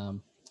think,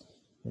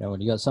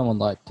 when you got someone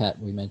like Kat,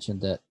 we mentioned,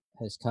 that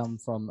has come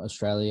from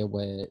Australia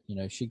where,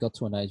 she got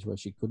to an age where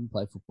she couldn't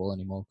play football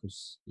anymore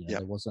because,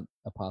 there wasn't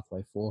a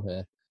pathway for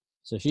her.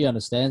 So she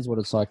understands what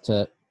it's like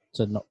to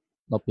not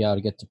be able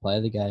to get to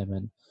play the game.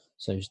 And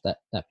so that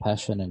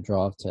passion and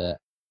drive to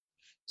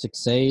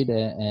succeed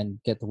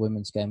and get the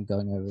women's game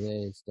going over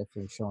there is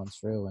definitely shines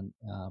through. And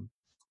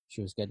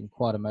she was getting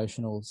quite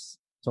emotional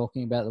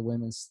talking about the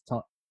women's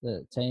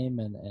the team,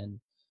 and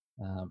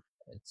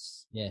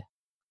it's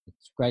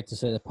great to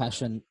see the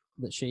passion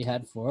that she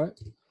had for it.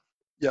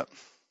 Yep.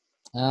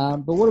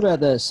 But what about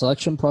the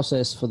selection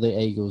process for the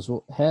Eagles?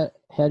 How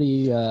do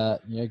you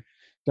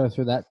go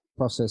through that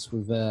process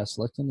with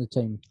selecting the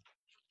team?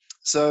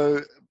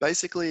 So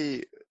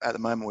basically, at the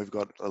moment, we've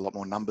got a lot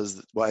more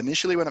numbers. Well,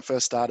 initially when it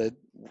first started,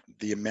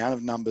 the amount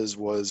of numbers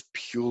was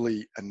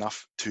purely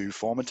enough to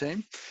form a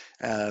team.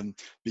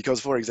 Because,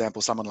 for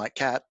example, someone like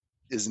Kat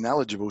isn't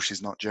eligible.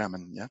 She's not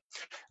German.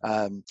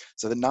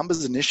 So the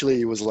numbers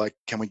initially was like,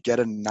 can we get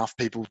enough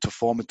people to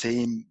form a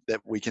team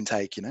that we can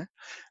take,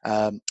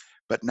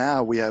 But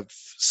now we have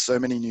so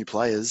many new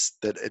players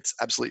that it's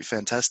absolutely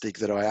fantastic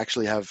that I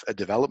actually have a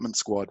development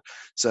squad.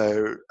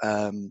 So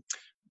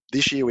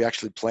this year we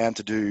actually plan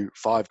to do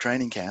 5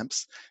 training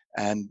camps,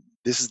 and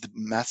this is the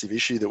massive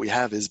issue that we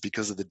have, is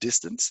because of the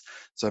distance.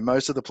 So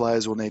most of the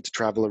players will need to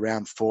travel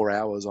around 4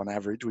 hours on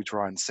average. We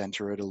try and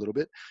center it a little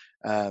bit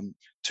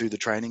to the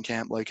training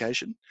camp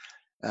location.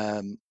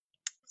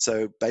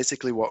 So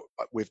basically what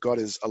we've got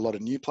is a lot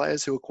of new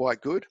players who are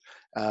quite good,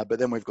 but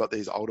then we've got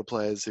these older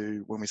players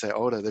who, when we say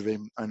older, they've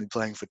been only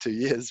playing for 2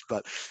 years,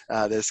 but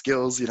their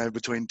skills,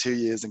 between 2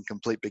 years and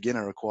complete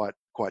beginner are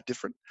quite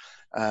different.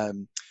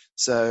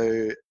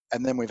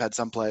 And then we've had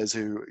some players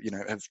who,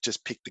 have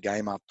just picked the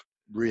game up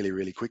really,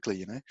 really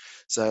quickly,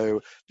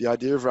 So the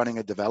idea of running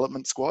a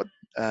development squad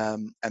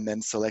and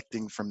then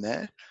selecting from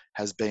there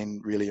has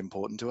been really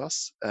important to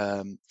us.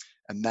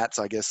 And that's,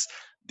 I guess,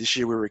 this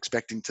year we were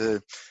expecting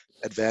to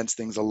advance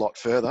things a lot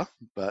further,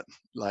 but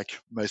like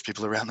most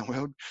people around the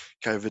world,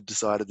 COVID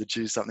decided to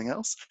choose something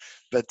else.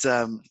 But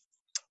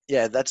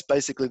that's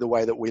basically the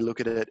way that we look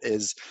at it,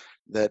 is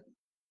that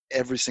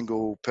every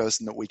single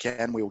person that we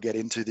will get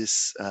into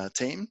this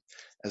team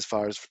as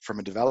far as from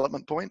a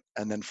development point.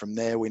 And then from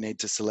there, we need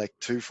to select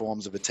 2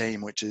 forms of a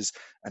team, which is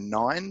a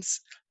 9s.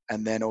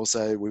 And then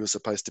also we were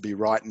supposed to be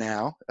right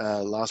now,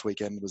 last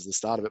weekend was the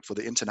start of it, for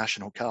the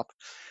International Cup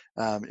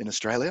in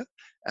Australia.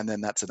 And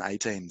then that's an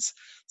 18s.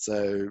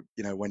 So,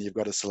 when you've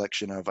got a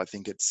selection of, I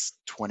think it's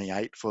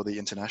 28 for the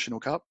International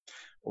Cup,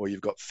 or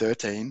you've got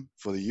 13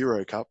 for the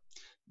Euro Cup,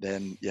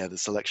 then the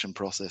selection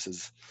process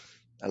is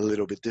a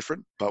little bit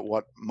different. But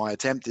what my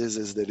attempt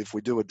is that if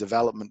we do a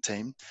development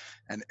team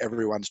and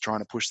everyone's trying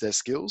to push their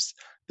skills,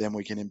 then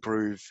we can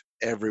improve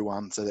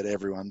everyone so that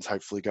everyone's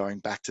hopefully going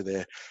back to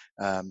their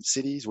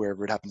cities,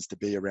 wherever it happens to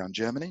be around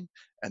Germany,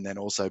 and then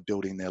also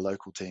building their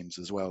local teams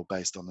as well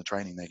based on the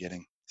training they're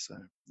getting. So,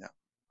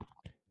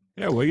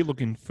 were you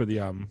looking for the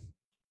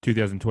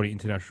 2020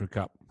 International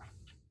Cup?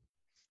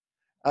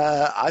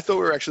 I thought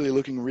we were actually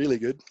looking really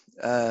good.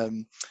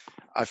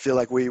 I feel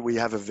like we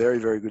have a very,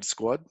 very good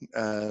squad.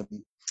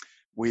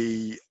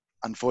 We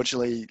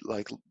unfortunately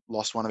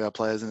lost one of our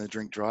players in a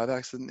drink drive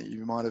accident that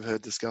you might have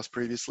heard discussed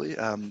previously,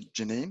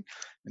 Janine,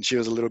 and she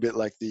was a little bit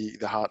like the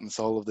heart and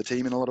soul of the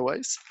team in a lot of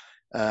ways.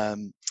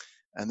 And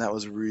that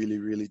was really,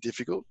 really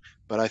difficult.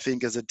 But I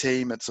think as a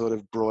team, it sort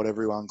of brought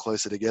everyone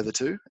closer together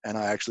too. And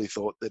I actually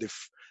thought that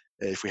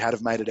if we had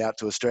have made it out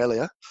to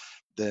Australia,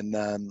 then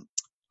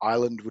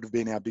Ireland would have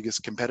been our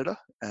biggest competitor,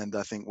 and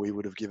I think we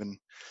would have given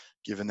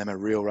them a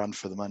real run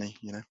for the money,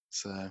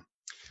 So,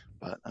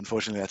 but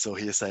unfortunately, that's all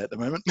hearsay at the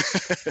moment.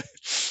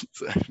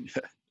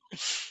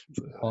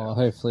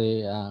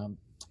 Hopefully, a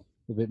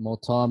bit more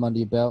time under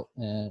your belt,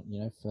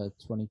 and for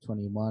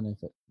 2021,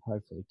 if it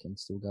hopefully can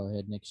still go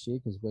ahead next year,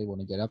 because we want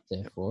to get up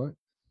there for it.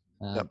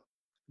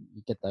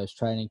 You get those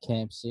training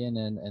camps in,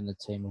 and the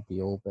team will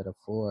be all better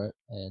for it.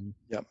 And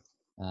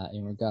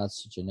in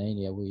regards to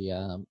Janina, we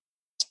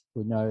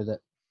know that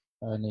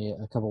only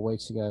a couple of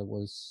weeks ago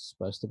was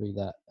supposed to be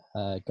that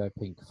Go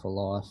Pink for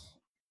Life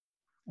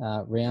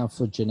round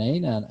for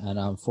Janine, and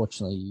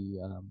unfortunately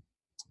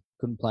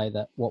couldn't play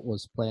that what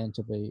was planned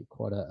to be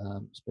quite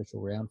a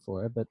special round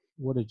for her. But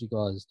what did you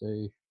guys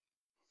do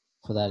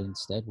for that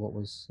instead?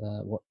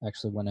 What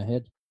actually went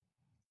ahead?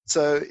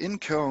 So in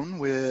Köln,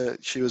 where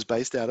she was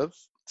based out of,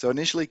 so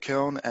initially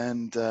Köln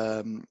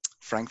and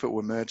Frankfurt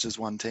were merged as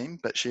one team,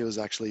 but she was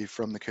actually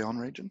from the Köln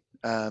region,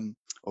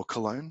 or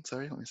Cologne,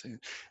 sorry, let me see,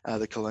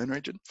 the Cologne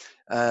region.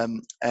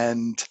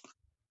 And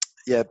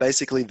yeah,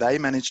 basically they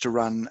managed to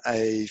run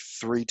a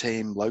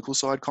 3-team local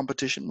side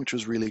competition, which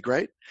was really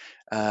great.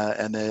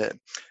 And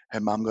her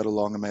mum got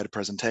along and made a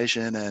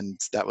presentation, and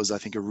that was, I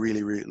think, a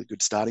really, really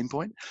good starting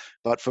point.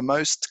 But for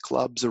most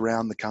clubs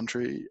around the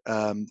country,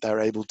 they're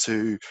able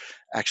to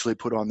actually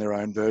put on their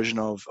own version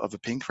of a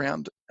pink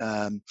round.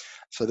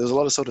 So there's a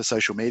lot of sort of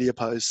social media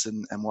posts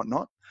and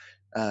whatnot.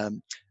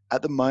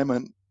 At the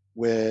moment,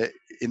 we're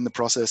in the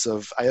process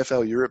of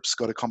AFL Europe's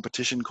got a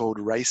competition called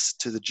Race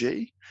to the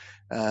G.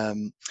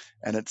 And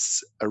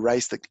it's a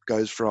race that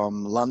goes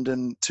from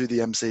London to the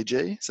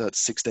MCG. So it's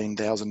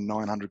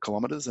 16,900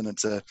 kilometers, and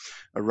it's a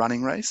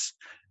running race.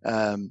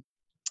 And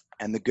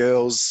the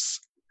girls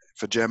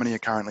for Germany are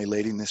currently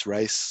leading this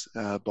race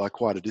by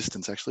quite a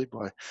distance, actually.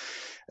 For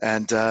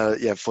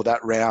that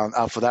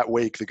round, for that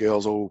week, the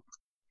girls all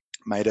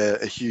made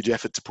a huge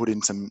effort to put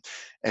in some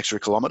extra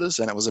kilometers,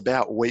 and it was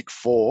about week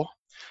 4.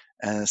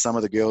 And some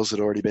of the girls had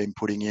already been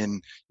putting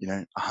in,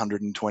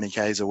 120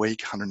 Ks a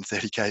week,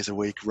 130 Ks a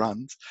week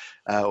runs,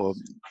 or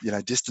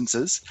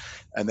distances.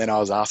 And then I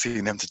was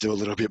asking them to do a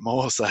little bit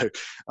more. So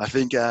I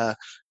think it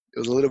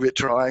was a little bit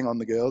trying on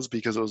the girls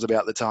because it was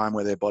about the time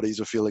where their bodies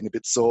were feeling a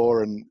bit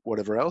sore and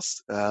whatever else.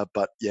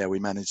 But yeah, we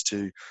managed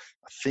to.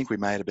 I think we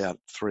made about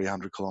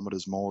 300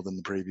 kilometers more than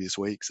the previous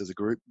weeks as a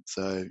group.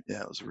 So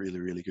yeah, it was really,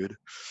 really good.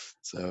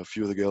 So a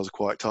few of the girls are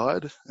quite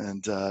tired,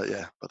 and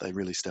but they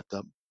really stepped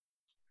up.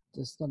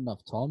 There's not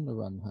enough time to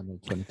run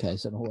 120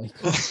 Ks in a week.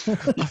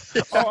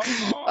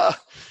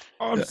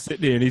 I'm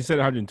sitting here and he said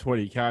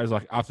 120 Ks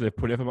like after they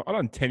put effort. I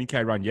done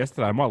 10K run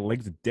yesterday. My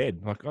legs are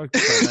dead. Like I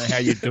don't know how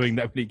you're doing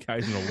that many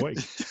Ks in a week.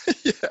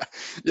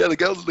 Yeah.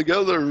 The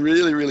girls are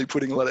really, really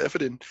putting a lot of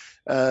effort in.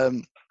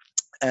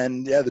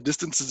 And yeah, the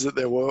distances that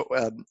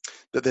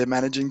they're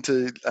managing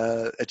to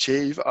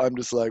achieve, I'm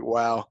just like,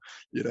 wow,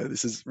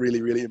 this is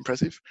really, really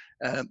impressive.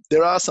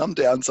 There are some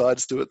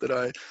downsides to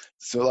it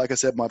so like I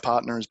said, my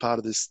partner is part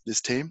of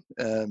this team,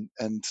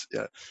 and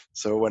yeah,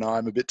 so when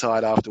I'm a bit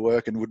tired after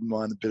work and wouldn't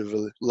mind a bit of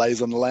a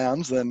laze on the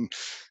lounge, then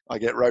I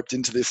get roped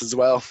into this as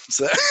well.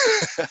 So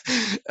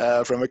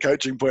from a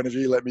coaching point of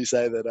view, let me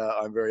say that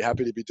I'm very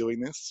happy to be doing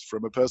this.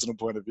 From a personal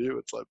point of view,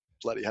 it's like,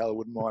 bloody hell, I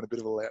wouldn't mind a bit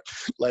of a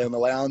lay on the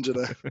lounge and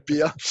a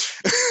beer.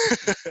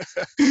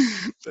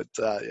 But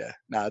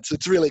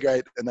it's really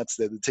great, and that's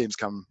the teams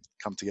come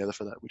together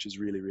for that, which is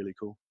really, really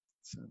cool.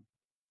 So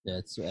yeah,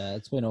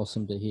 it's been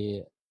awesome to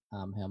hear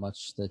how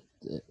much that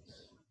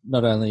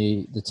not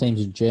only the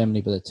teams in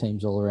Germany but the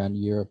teams all around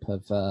Europe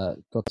have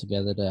got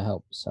together to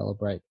help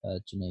celebrate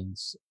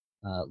Janine's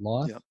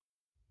life.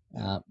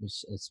 Yep.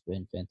 It's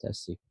been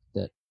fantastic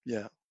that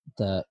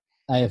the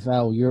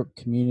AFL Europe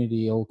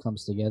community all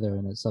comes together,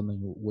 and it's something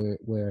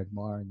we're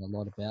admiring a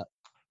lot about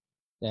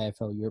the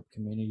AFL Europe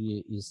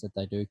community is that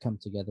they do come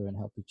together and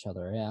help each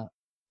other out.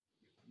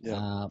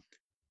 Yeah.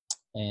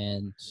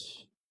 And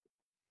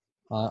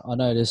I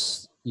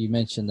noticed you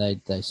mentioned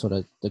they sort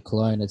of, the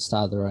Cologne had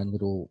started their own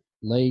little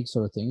league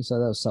sort of thing. So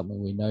that was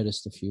something we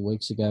noticed a few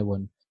weeks ago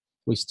when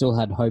we still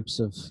had hopes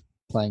of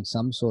playing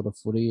some sort of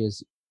footy,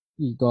 as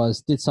you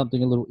guys did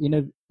something a little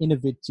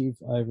innovative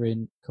over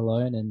in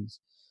Cologne and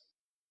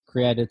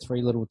created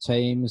 3 little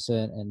teams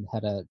and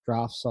had a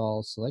draft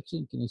style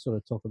selection. Can you sort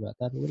of talk about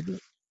that a little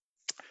bit?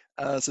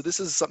 So this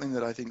is something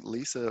that I think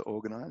Lisa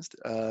organised.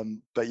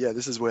 But yeah,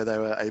 this is where they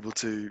were able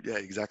to,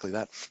 exactly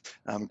that,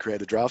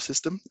 create a draft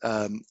system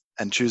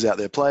and choose out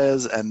their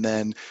players. And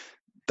then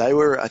they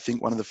were, I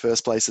think, one of the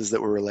first places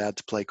that were allowed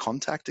to play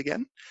contact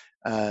again.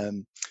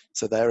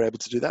 So they were able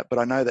to do that. But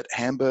I know that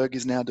Hamburg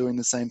is now doing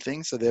the same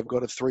thing. So they've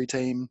got a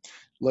 3-team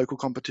local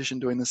competition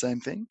doing the same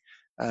thing.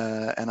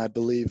 And I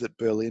believe that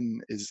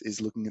Berlin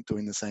is looking at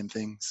doing the same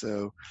thing.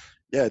 So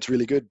yeah, it's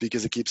really good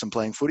because it keeps them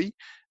playing footy.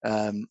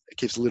 It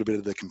keeps a little bit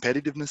of the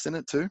competitiveness in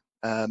it too.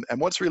 And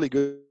what's really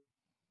good,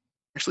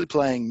 actually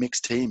playing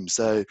mixed teams.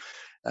 So,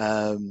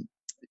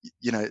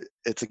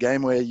 it's a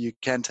game where you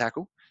can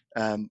tackle.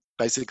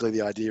 Basically,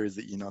 the idea is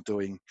that you're not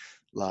doing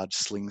large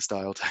sling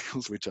style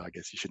tackles, which I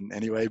guess you shouldn't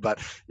anyway, but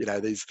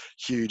these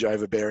huge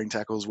overbearing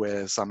tackles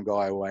where some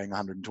guy weighing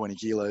 120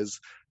 kilos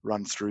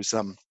runs through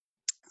some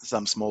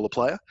smaller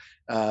player.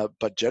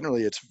 But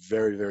generally it's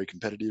very, very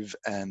competitive,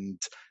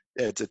 and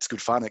it's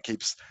good fun. It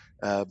keeps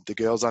the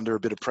girls under a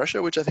bit of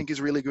pressure, which I think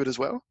is really good as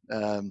well.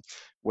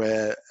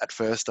 Where at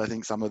first I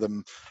think some of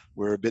them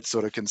were a bit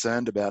sort of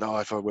concerned about,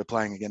 if we're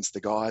playing against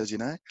the guys,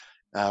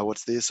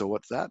 what's this or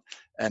what's that.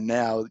 And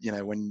now,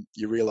 when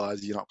you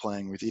realize you're not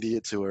playing with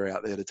idiots who are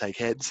out there to take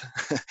heads,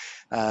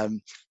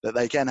 that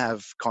they can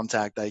have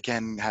contact, they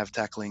can have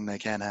tackling, they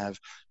can have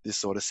this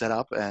sort of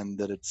setup, and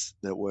that it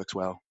works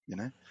well.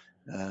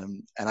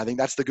 And I think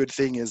that's the good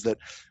thing, is that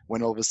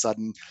when all of a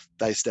sudden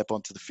they step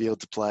onto the field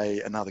to play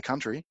another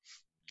country,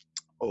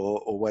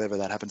 or whatever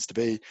that happens to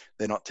be,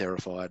 they're not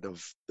terrified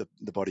of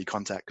the body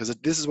contact. Because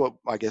this is what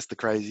I guess the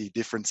crazy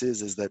difference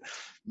is that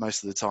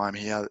most of the time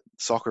here,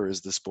 soccer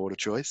is the sport of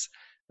choice,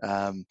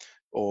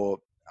 or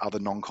other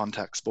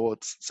non-contact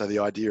sports. So the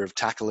idea of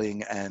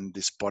tackling and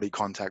this body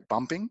contact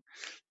bumping,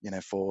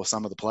 for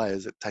some of the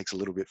players, it takes a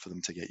little bit for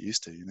them to get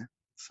used to,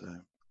 So,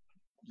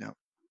 yeah.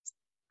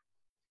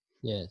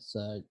 Yeah,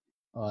 so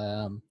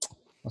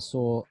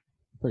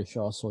pretty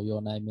sure I saw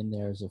your name in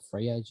there as a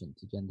free agent.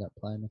 Did you end up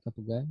playing a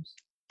couple games?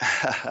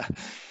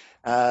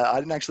 I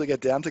didn't actually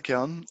get down to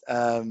Keln,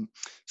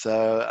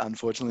 so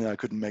unfortunately I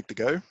couldn't make the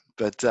go.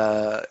 But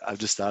I've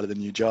just started a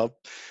new job.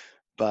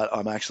 But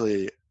I'm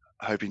actually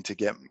hoping to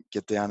get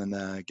down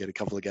and get a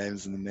couple of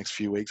games in the next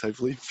few weeks,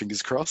 hopefully.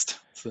 Fingers crossed.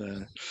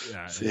 So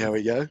see how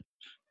we go.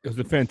 It was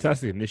a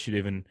fantastic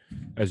initiative, and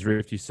as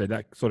Rifty said,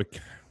 that sort of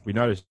we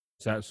noticed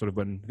that sort of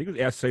when I think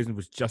our season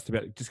was just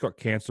got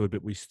cancelled,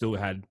 but we still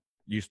had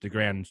used to the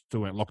ground and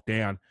still went locked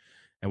down.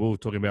 And we were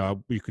talking about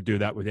we could do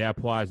that with our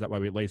players. That way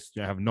we at least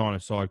have a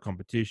 9-a-side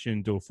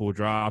competition, do a full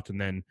draft, and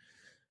then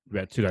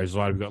about 2 days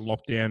later we got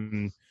locked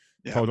down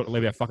and told not to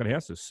leave our fucking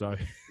houses. So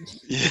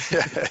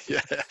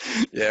yeah,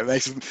 it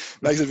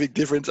makes a big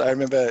difference. I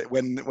remember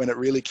when it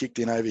really kicked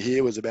in over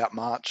here was about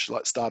March,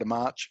 like start of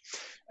March,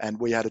 and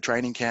we had a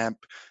training camp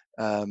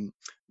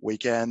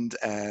weekend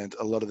and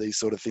a lot of these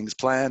sort of things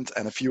planned,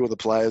 and a few of the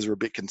players were a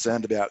bit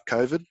concerned about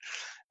COVID.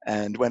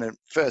 And when it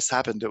first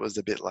happened, it was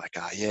a bit like,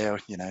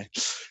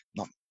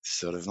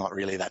 not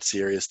really that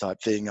serious type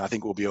thing. I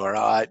think we'll be all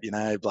right,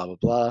 blah, blah,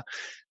 blah.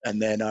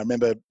 And then I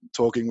remember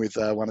talking with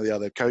one of the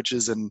other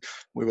coaches, and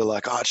we were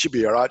like, it should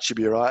be all right.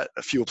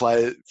 A few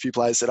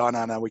players said,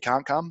 no, we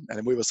can't come. And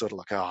then we were sort of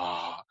like,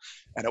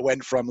 And it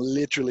went from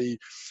literally,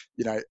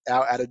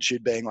 our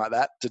attitude being like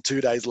that to 2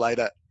 days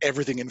later,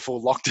 everything in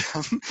full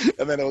lockdown.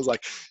 And then it was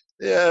like,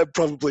 yeah,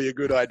 probably a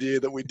good idea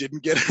that we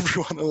didn't get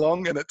everyone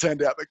along. And it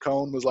turned out that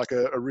Colne was like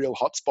a real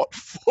hotspot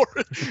for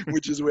it,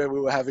 which is where we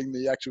were having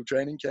the actual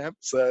training camp.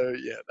 So,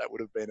 yeah, that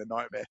would have been a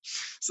nightmare.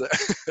 So,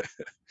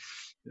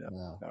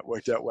 that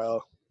worked out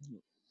well.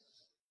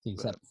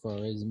 Things happen for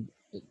a reason.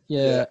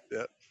 Yeah.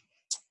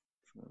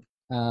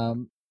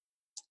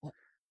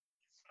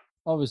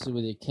 Obviously,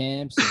 with your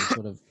camps and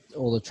sort of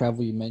all the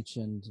travel you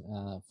mentioned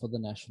for the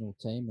national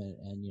team,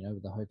 and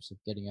with the hopes of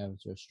getting over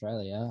to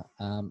Australia,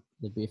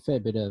 there'd be a fair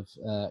bit of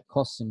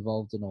costs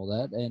involved in all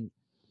that. And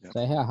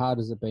so, how hard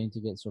has it been to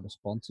get sort of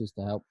sponsors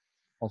to help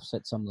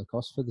offset some of the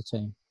costs for the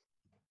team?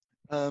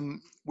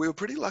 We were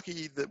pretty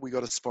lucky that we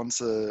got a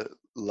sponsor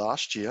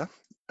last year,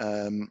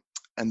 and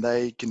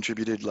they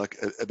contributed like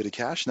a bit of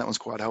cash, and that was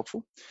quite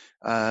helpful.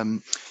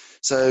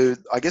 So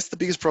I guess the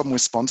biggest problem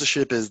with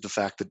sponsorship is the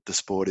fact that the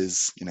sport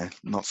is,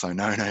 not so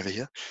known over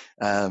here.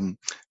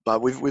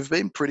 But we've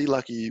been pretty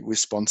lucky with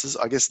sponsors.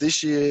 I guess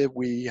this year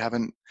we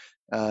haven't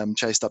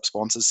chased up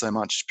sponsors so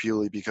much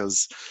purely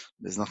because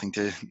there's nothing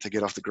to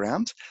get off the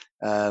ground.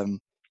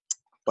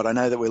 But I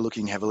know that we're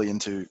looking heavily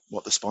into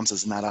what the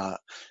sponsors and that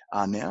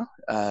are now.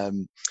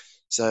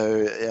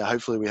 So yeah,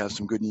 hopefully we have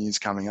some good news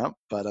coming up.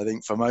 But I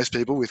think for most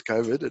people with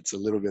COVID, it's a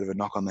little bit of a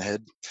knock on the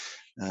head.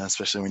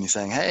 Especially when you're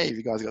saying, hey, have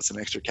you guys got some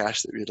extra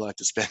cash that you'd like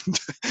to spend?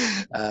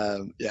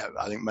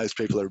 I think most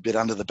people are a bit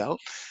under the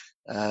belt.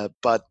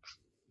 But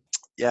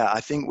yeah, I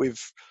think we've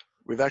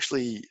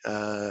actually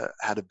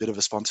had a bit of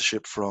a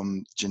sponsorship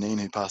from Janine,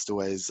 who passed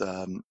away's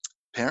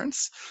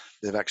parents.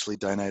 They've actually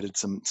donated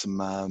some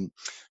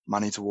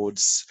money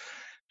towards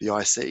the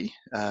IC,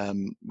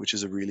 which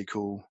is a really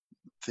cool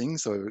thing.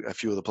 So a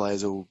few of the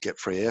players will get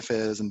free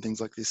airfares and things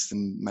like this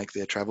and make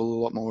their travel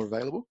a lot more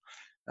available.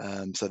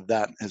 So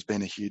that has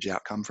been a huge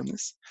outcome from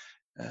this.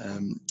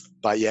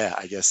 But yeah,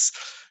 I guess,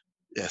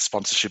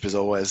 sponsorship is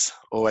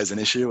always an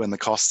issue, and the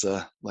costs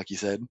are, like you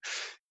said,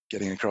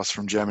 getting across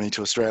from Germany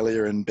to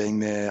Australia and being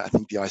there. I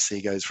think the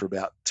IC goes for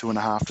about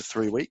 2.5 to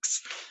 3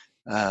 weeks.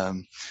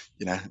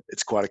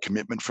 It's quite a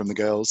commitment from the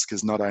girls,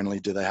 because not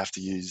only do they have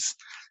to use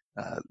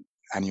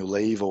annual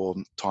leave or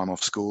time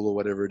off school or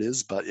whatever it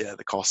is, but yeah,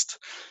 the cost.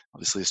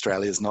 Obviously,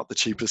 Australia is not the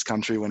cheapest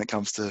country when it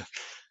comes to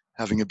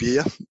having a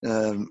beer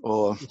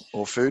or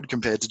food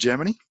compared to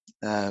Germany.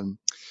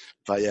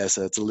 But yeah,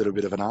 so it's a little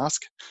bit of an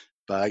ask.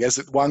 But I guess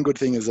one good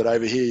thing is that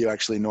over here you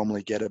actually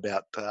normally get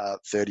about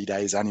 30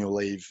 days annual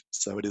leave.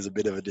 So it is a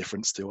bit of a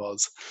difference to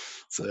Oz.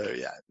 So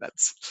yeah,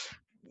 that's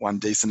one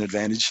decent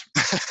advantage.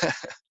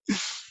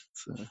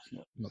 So,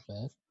 yeah. Not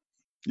bad.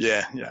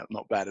 Yeah,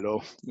 not bad at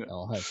all. Yeah.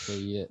 Hopefully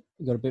you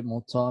got a bit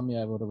more time.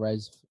 You're able to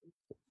raise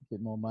a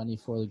bit more money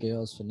for the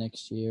girls for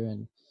next year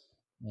and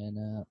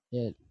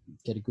get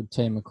a good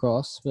team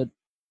across. But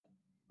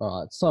all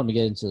right, it's time to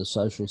get into the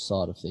social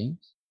side of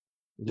things.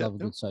 We love a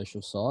good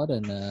social side,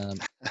 and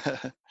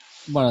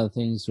one of the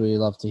things we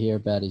love to hear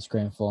about is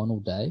grand final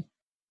day.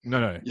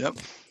 No. Yep.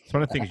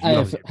 Trying to think.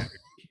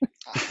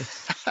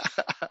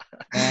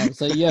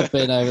 So you have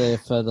been over there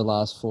for the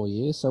last 4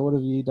 years. So what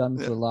have you done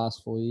Yeah. for the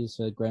last 4 years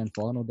for Grand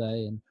Final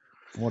Day, and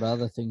what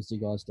other things do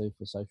you guys do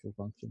for social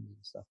functions and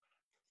stuff?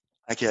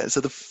 Okay,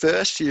 so the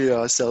first year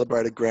I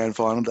celebrated Grand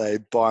Final Day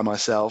by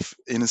myself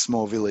in a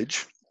small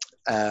village,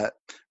 and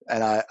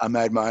I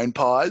made my own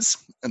pies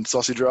and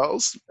sausage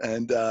rolls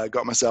and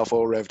got myself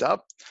all revved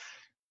up.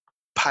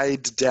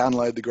 Paid to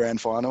download the Grand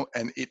Final,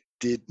 and it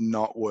did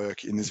not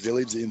work in this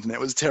village. The internet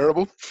was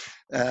terrible,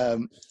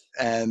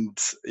 and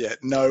yeah,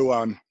 no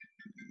one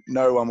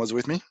was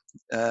with me.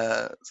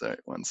 Sorry,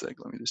 1 sec.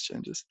 Let me just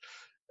change this.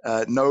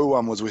 No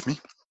one was with me.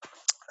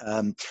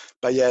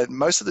 But yeah,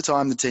 most of the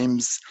time the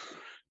teams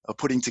are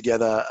putting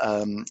together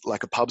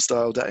like a pub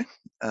style day,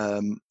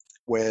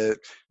 where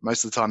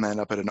most of the time they end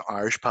up at an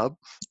Irish pub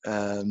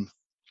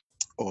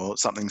or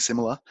something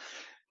similar.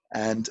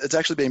 And it's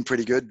actually been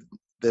pretty good.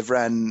 They've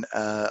ran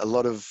a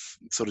lot of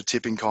sort of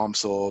tipping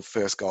comps or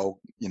first goal,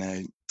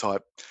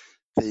 type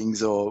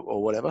things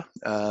or whatever.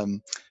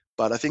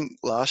 But I think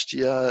last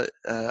year,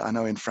 I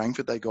know in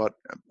Frankfurt, they got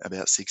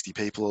about 60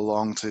 people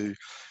along to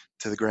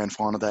the Grand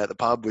Final Day at the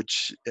pub,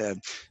 which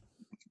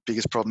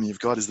biggest problem you've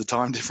got is the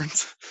time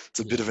difference. It's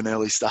a bit of an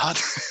early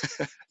start.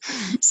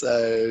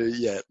 So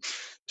yeah,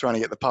 trying to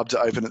get the pub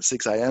to open at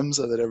 6 a.m.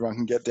 so that everyone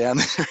can get down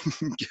there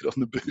and get on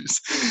the booze.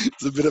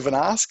 It's a bit of an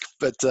ask,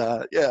 but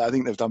yeah, I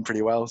think they've done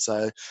pretty well.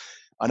 So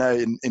I know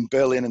in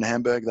Berlin and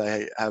Hamburg,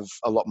 they have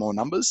a lot more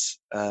numbers.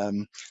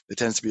 There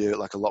tends to be a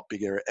lot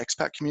bigger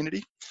expat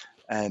community.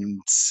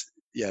 And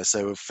yeah,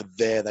 so for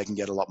there, they can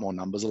get a lot more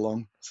numbers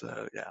along.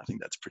 So yeah, I think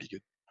that's pretty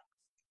good.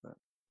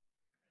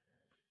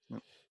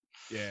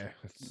 Yeah.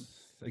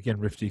 Again,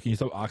 Rifty, can you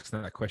stop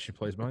asking that question,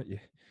 please, mate?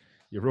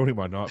 You're ruining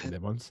my night with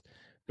them ones.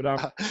 But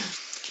how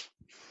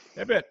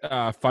about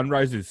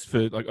fundraisers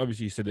for,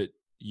 obviously you said that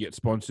you get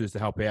sponsors to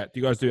help out. Do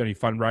you guys do any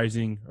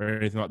fundraising or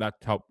anything like that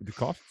to help with the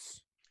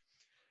costs?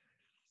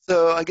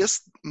 So I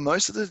guess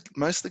most of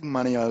the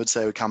money, I would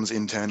say, comes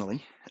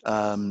internally.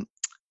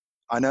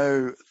 I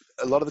know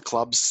a lot of the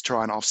clubs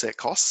try and offset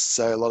costs.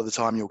 So a lot of the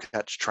time you'll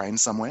catch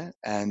trains somewhere,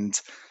 and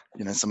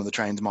some of the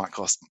trains might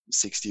cost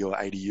 60 or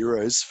 80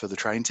 euros for the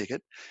train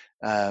ticket.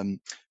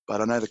 But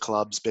I know the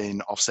club's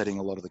been offsetting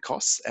a lot of the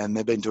costs, and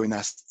they've been doing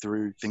that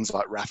through things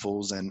like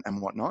raffles and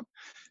whatnot.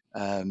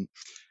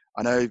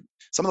 I know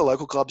some of the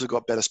local clubs have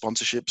got better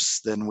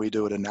sponsorships than we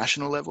do at a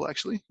national level,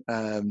 actually.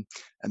 And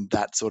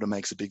that sort of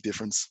makes a big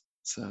difference.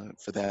 So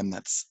for them,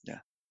 that's,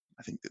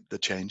 I think the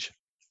change.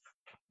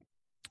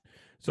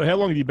 So how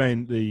long have you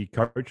been the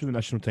coach of the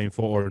national team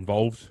for, or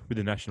involved with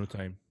the national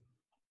team?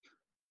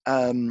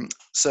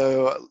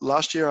 So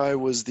last year I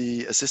was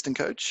the assistant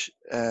coach,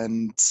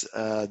 and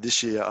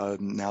this year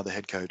I'm now the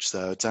head coach.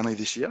 So it's only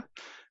this year.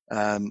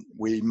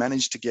 We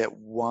managed to get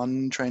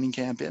one training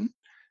camp in,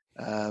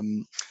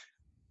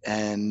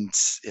 and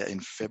yeah, in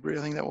February,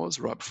 I think that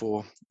was right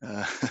before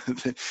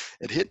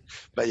it hit.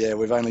 But yeah,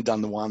 we've only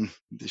done the one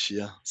this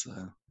year. So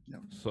yeah.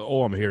 So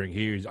all I'm hearing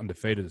here is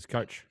undefeated as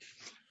coach.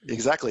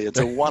 Exactly, it's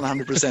a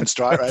 100%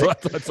 strike rate.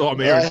 That's all I'm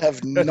hearing. I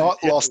have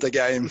not lost a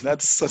game.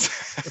 That's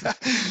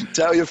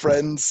tell your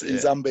friends,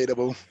 he's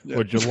unbeatable. Yeah.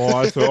 We're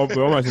July, so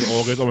we're almost in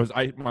August, almost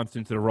 8 months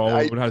into the role.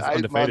 It has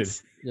undefeated.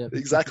 Yep.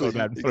 Exactly.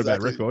 Not a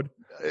bad record.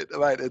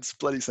 Mate, it's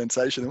bloody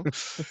sensational.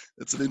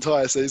 It's an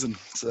entire season.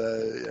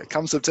 So yeah,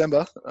 come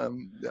September,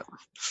 yeah.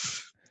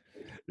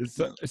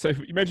 So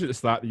you mentioned at the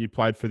start that you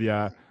played for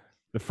the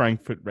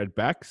Frankfurt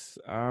Redbacks.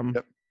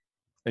 Yep.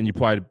 And you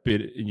played a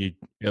bit in your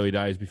early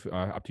days before,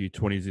 up to your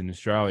 20s in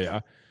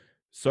Australia.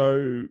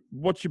 So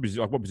what's your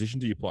position? What position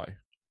do you play?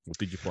 What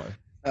did you play?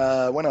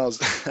 When I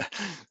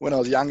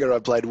was younger, I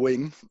played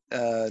wing.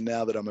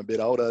 Now that I'm a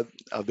bit older,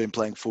 I've been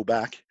playing full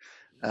back.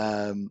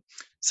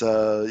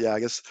 So yeah,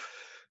 I guess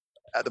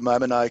at the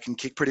moment I can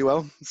kick pretty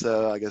well.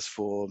 So I guess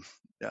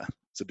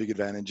it's a big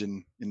advantage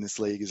in this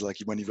league is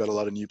when you've got a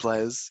lot of new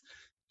players.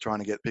 Trying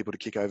to get people to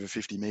kick over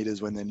 50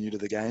 meters when they're new to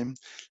the game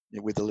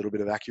with a little bit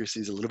of accuracy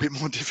is a little bit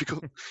more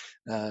difficult.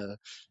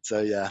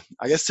 So yeah,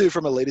 I guess too,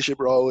 from a leadership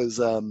role is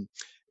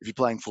if you're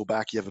playing full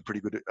back, you have a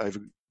pretty good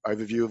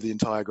overview of the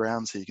entire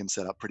ground, so you can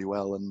set up pretty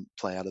well and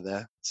play out of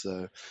there.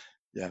 So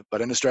yeah,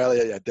 but in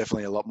Australia, yeah,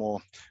 definitely a lot more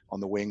on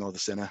the wing or the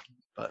center.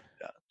 But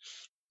yeah.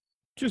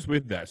 Just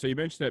with that, so you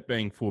mentioned that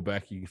being full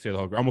back, you can see the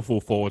whole ground. I'm a full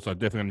forward, so I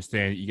definitely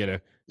understand that you get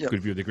a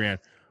good view of the ground.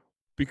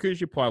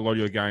 Because you play a lot of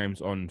your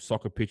games on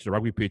soccer pitches or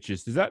rugby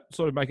pitches, does that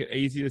sort of make it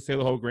easier to see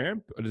the whole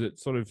ground? Or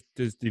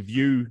does the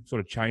view sort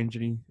of change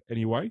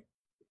any way?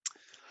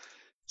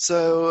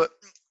 So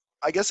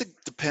I guess it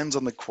depends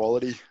on the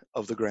quality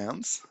of the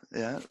grounds.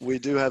 Yeah, we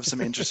do have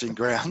some interesting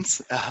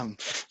grounds.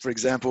 For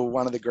example,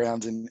 one of the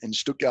grounds in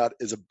Stuttgart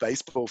is a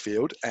baseball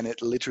field, and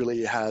it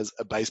literally has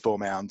a baseball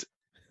mound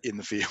in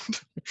the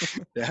field.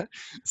 Yeah,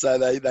 so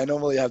they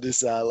normally have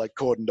this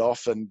cordoned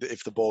off, and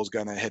if the ball's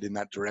going to head in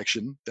that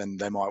direction, then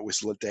they might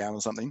whistle it down or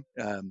something.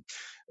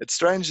 It's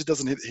strange it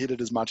doesn't hit it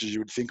as much as you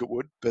would think it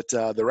would, but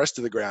the rest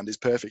of the ground is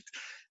perfect.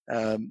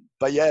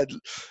 But yeah,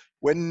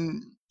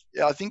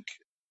 I think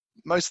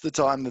most of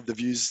the time the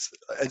views,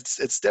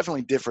 it's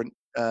definitely different.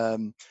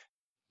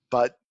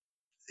 But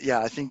yeah,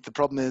 I think the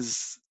problem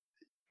is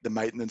the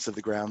maintenance of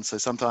the ground. So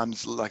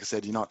sometimes, like I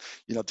said, you're not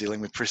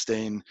dealing with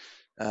pristine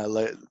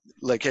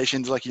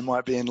locations like you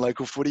might be in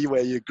local footy,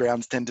 where your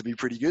grounds tend to be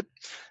pretty good.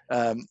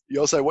 You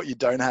also, what you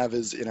don't have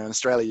is, in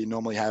Australia, you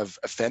normally have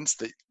a fence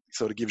that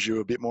sort of gives you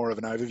a bit more of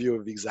an overview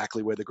of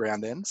exactly where the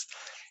ground ends.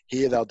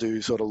 Here they'll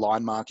do sort of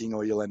line marking,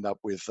 or you'll end up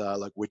with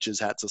like witches'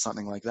 hats or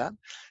something like that.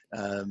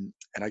 And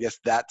I guess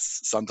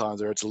that's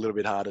sometimes where it's a little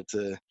bit harder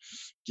to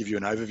give you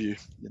an overview,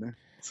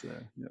 So,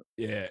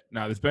 Yeah,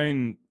 no, there's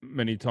been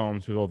many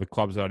times with all the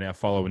clubs that I now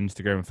follow on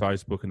Instagram and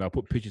Facebook, and they'll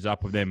put pictures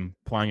up of them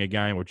playing a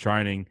game or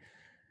training,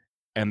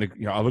 and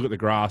I look at the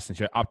grass and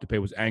show up to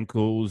people's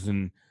ankles,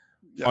 and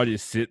I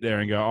just sit there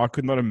and go, I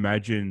could not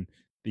imagine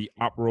the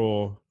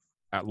uproar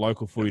at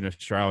local footy in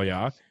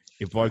Australia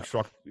if blokes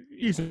rock,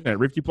 isn't it,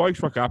 Rift? If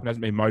blokes rock up and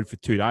hasn't been mowed for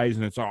 2 days,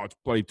 and it's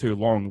bloody too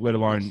long, let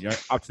alone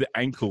up to the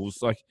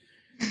ankles, like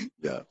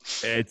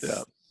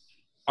it's.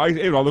 I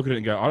look at it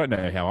and go, I don't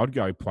know how I'd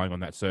go playing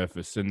on that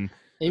surface. And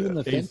even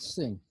the fence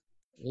thing,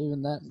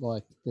 even that,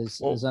 like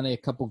there's only a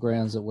couple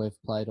grounds that we've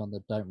played on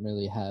that don't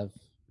really have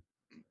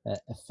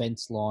a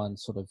fence line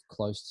sort of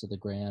close to the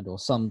ground, or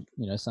some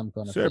kind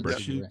of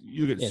Cerberus. You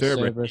look at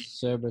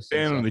Cerberus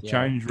down on the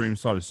change room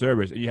side of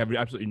Cerberus, and you have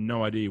absolutely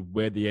no idea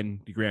where the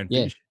ground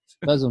finishes.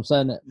 That's what I'm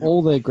saying.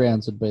 All their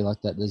grounds would be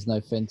like that. There's no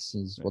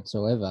fences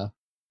whatsoever.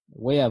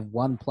 We have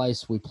one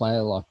place we play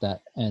like that,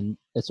 and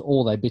it's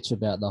all they bitch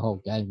about the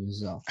whole game.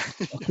 Is I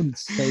couldn't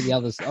see the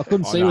others. I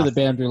couldn't see where the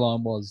boundary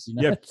line was.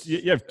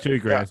 You have two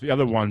grounds. The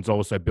other one's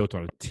also built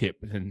on a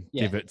tip and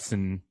divots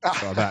and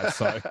stuff like that.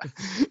 So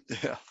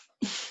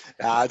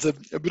it's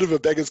a bit of a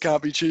beggars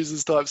can't be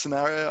choosers type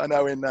scenario. I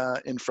know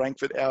in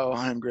Frankfurt, our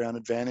home ground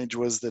advantage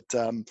was that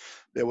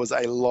there was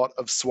a lot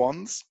of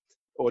swans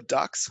or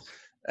ducks.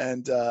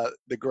 And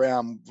the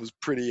ground was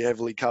pretty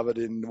heavily covered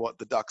in what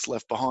the ducks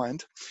left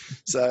behind.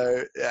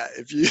 So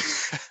if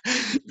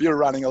you're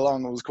running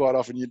along, it was quite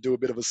often you'd do a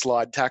bit of a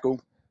slide tackle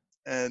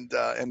and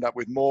end up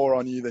with more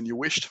on you than you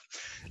wished.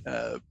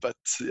 But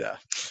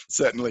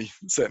certainly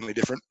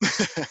different.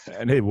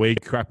 And here we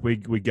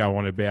go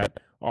on about,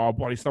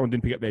 bloody someone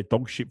didn't pick up their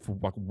dog shit for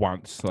like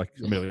once. Like,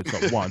 I mean, it's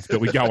not once,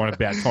 but we go on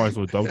about times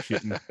with dog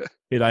shit, and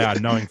here they are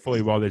knowing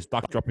fully well there's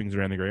duck droppings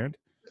around the ground.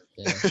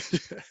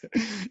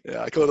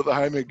 I call it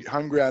the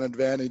home ground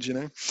advantage,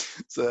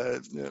 So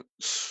there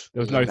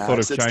was no thought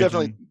of changing.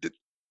 Definitely,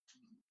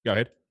 go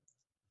ahead.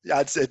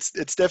 Yeah,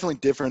 it's definitely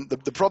different.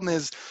 The problem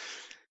is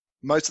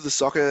most of the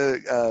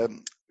soccer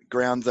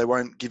grounds they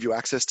won't give you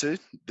access to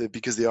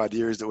because the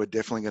idea is that we're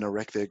definitely going to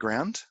wreck their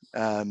ground,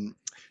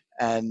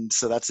 and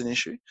so that's an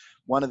issue.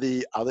 One of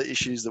the other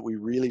issues that we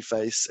really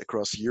face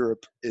across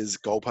Europe is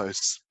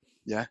goalposts.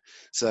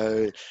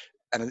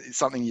 And it's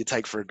something you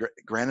take for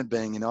granted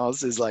being in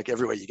Oz is like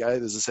everywhere you go,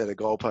 there's a set of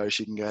goalposts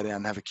you can go down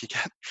and have a kick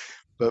at.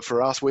 But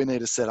for us, we need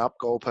to set up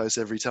goalposts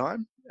every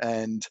time.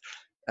 And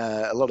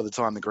a lot of the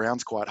time the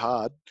ground's quite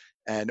hard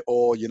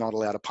or you're not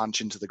allowed to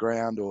punch into the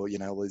ground or,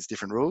 all these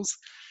different rules.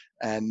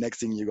 And next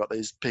thing you've got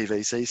these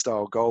PVC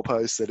style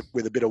goalposts that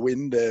with a bit of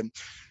wind,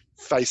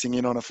 facing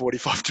in on a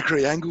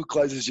 45-degree angle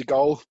closes your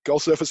goal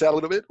surface out a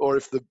little bit, or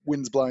if the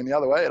wind's blowing the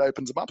other way, it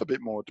opens them up a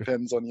bit more. It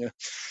depends on your,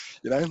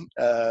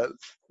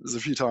 there's a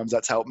few times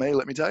that's helped me,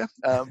 let me tell you.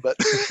 But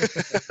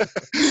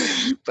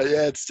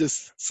it's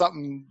just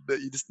something that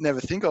you just never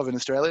think of in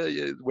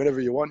Australia. Whenever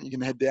you want, you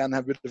can head down and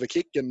have a bit of a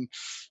kick, and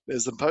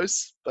there's some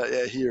posts. But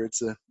here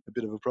it's a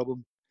bit of a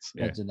problem.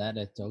 Imagine that,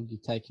 dog. You're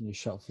taking your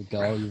shot for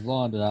goal. You've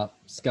lined it up.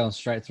 It's going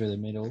straight through the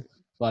middle.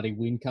 Bloody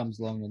wind comes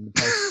along and the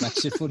post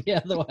smacks your footy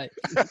out of the way.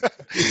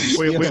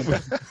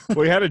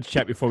 We had a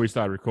chat before we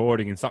started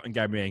recording, and something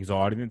gave me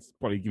anxiety, and it's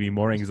probably giving me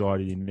more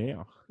anxiety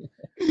now.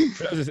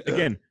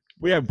 Again,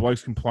 we have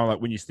blokes complain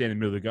like when you stand in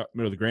the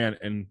middle of the ground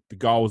and the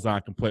goals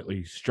aren't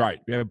completely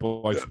straight. We have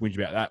blokes whinge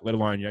about that, let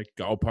alone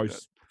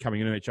goalposts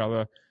coming in at each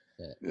other.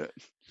 Yeah.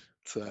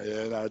 So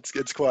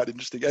it's quite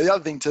interesting. And the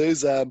other thing too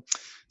is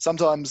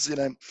sometimes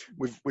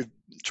we've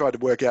tried to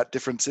work out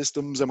different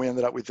systems, and we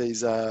ended up with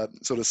these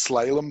sort of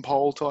slalom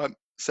pole type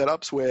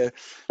setups where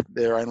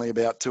they're only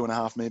about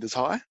 2.5 meters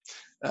high.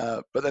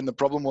 But then the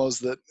problem was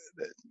that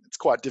it's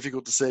quite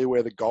difficult to see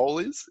where the goal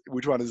is.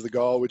 Which one is the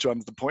goal? Which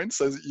one's the point?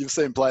 So you've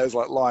seen players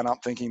like line up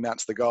thinking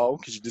that's the goal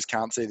because you just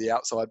can't see the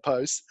outside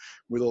post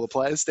with all the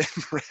players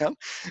standing around,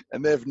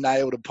 and they've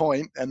nailed a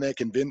point and they're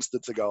convinced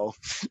it's a goal.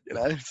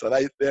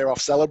 So they're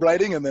off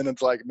celebrating, and then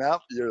it's like, no,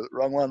 you're the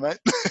wrong one, mate.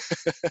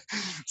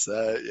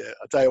 So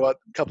I tell you what,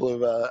 a couple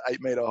of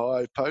 8 meter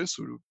high posts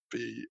would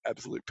be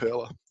absolute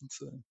perler.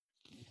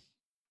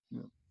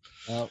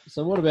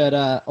 So what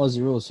about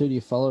Aussie rules? Who do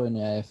you follow in the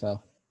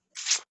AFL?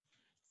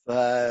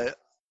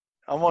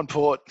 I'm on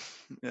Port.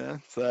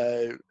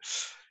 So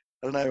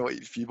I don't know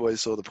if you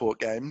boys saw the Port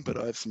game, but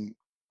I have some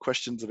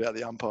questions about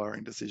the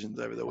umpiring decisions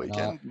over the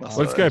weekend.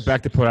 Let's go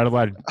back to Port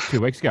Adelaide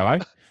 2 weeks ago, eh?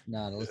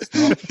 No, let's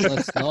not.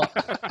 Let's not.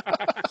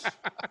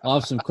 I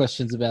have some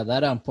questions about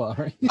that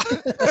umpiring.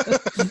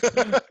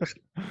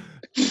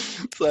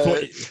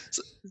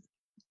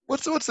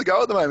 what's the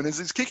go at the moment?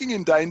 Is kicking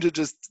in danger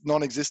just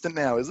non-existent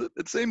now? Is it?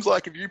 It seems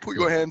like if you put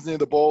your hands near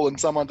the ball and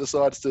someone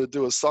decides to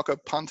do a soccer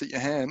punt at your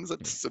hands,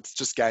 it's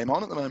just game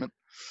on at the moment.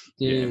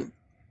 They've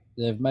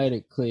made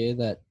it clear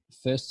that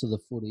first to the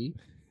footy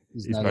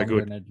is no longer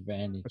an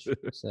advantage.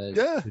 So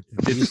Yeah.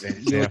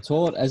 you were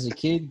taught as a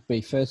kid,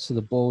 be first to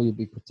the ball, you'll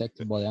be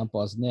protected by the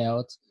umpires. Now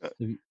it's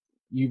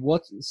you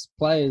watch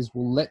players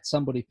will let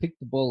somebody pick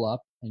the ball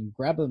up and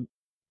grab them.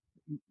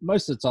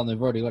 Most of the time,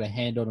 they've already got a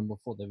hand on them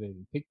before they've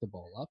even picked the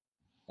ball up.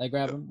 They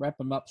grab them, wrap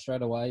them up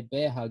straight away,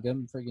 bear hug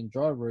them, friggin'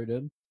 dry root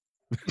them.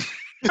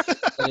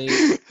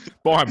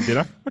 Buy them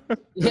dinner.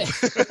 Yeah.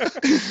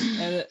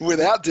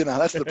 Without dinner,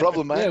 that's the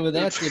problem, mate. Yeah,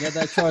 without dinner,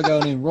 they try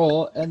going in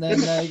raw, and then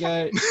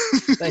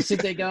they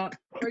sit there going,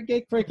 free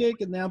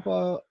kick, and the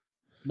umpire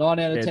 9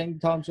 out of 10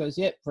 times goes,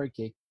 yep, free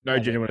kick. No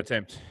genuine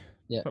attempt.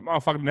 Yeah. But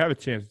motherfucker didn't have a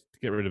chance to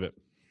get rid of it.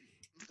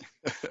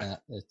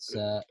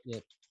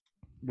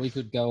 We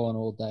could go on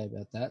all day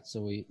about that,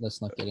 so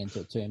let's not get into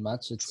it too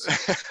much.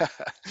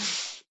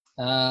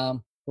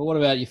 But what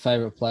about your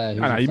favourite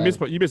player? You missed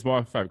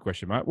my favourite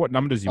question, mate. What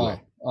number does he wear?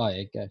 Oh,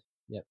 yeah, go.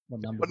 Yep.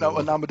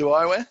 What number do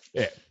I wear?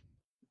 Yeah.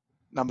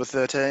 Number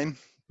 13.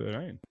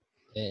 13.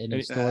 Yeah,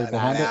 any story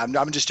behind it?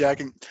 I'm just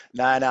joking.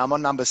 No, I'm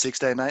on number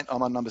 16, mate.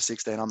 I'm on number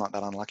 16. I'm not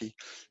that unlucky.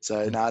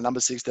 So,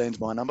 number 16 is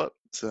my number.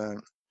 So,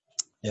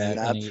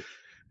 it's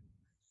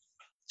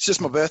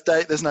just my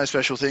birthday. There's no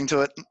special thing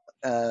to it.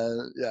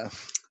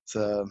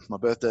 So my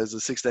birthday is the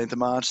 16th of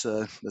March.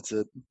 So that's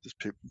it. Just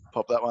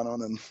pop that one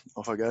on and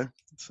off I go.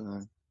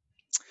 So,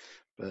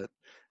 but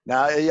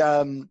my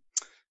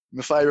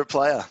favourite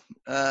player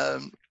at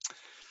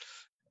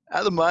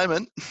the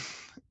moment,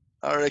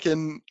 I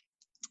reckon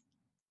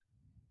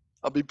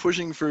I'll be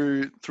pushing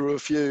through a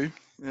few.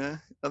 Yeah,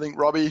 I think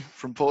Robbie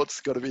from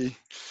Port's got to be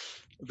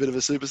a bit of a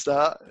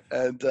superstar,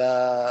 and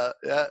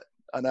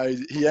I know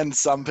he ends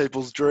some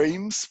people's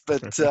dreams,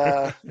 but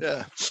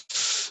yeah.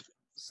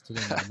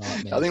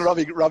 I think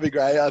Robbie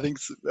Gray, I think,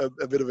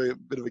 a bit of a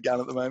gun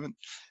at the moment.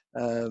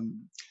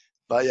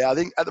 But yeah, I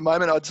think at the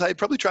moment I'd say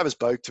probably Travis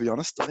Boak, to be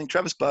honest. I think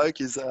Travis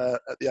Boak is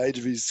at the age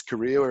of his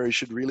career where he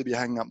should really be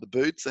hanging up the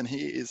boots, and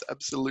he is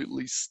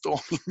absolutely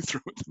storming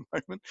through at the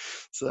moment.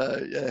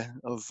 So yeah,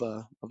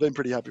 I've been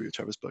pretty happy with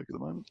Travis Boak at the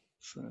moment.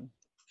 So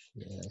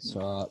yeah, that's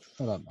right.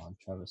 I don't mind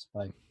Travis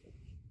Boak.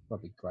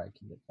 Probably Gray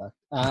can get back.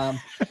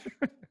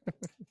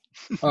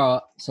 All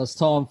right, so it's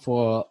time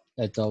for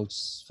our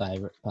dog's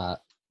favourite part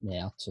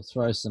now, to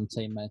throw some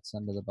teammates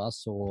under the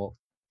bus or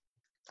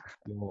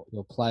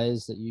your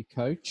players that you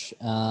coach.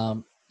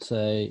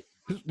 So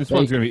this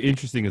one's going to be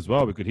interesting as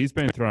well, because he's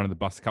been thrown under the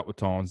bus a couple of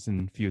times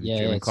in a few of the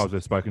German clubs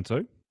we've spoken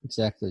to.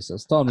 Exactly. So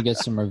it's time to get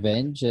some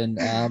revenge, and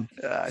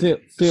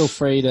feel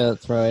free to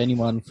throw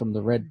anyone from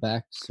the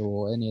Redbacks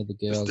or any of the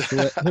girls,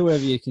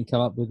 whoever you can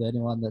come up with,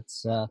 anyone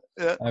that's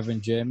over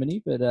in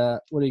Germany. But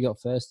what do you got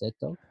first, Ed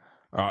Dog?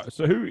 All right.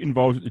 So who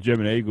involved with the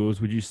German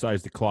Eagles would you say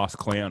is the class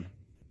clown?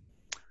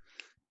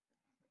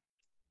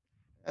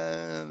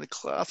 The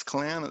class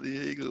clown at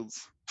the Eagles.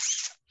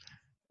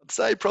 I'd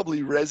say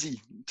probably Rezi,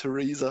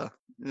 Teresa.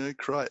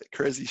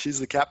 Crazy. She's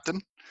the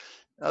captain.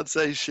 I'd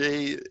say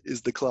she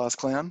is the class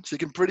clown. She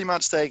can pretty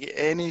much take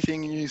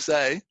anything you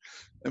say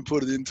and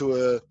put it into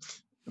a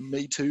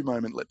Me Too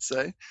moment, let's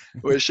say,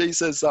 where she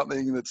says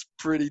something that's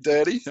pretty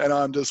dirty and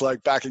I'm just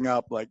like backing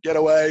up, like, get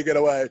away.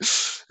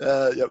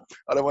 Yep.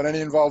 I don't want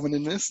any involvement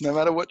in this, no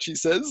matter what she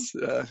says.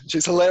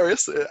 She's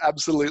hilarious. It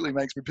absolutely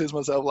makes me piss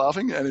myself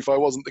laughing. And if I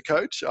wasn't the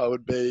coach, I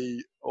would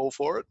be all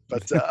for it.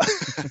 But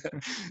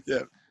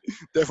yeah,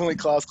 definitely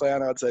class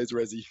clown, I'd say, is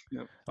Rezi.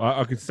 Yep.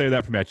 I could see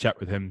that from our chat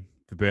with him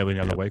for Berlin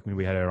the other week when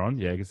we had her on.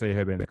 Yeah, I can see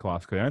her being the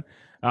class clown.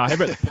 How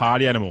about the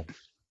party animal?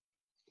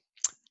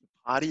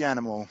 Party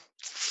animal.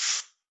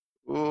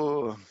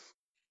 Oh,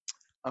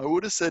 I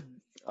would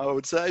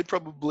say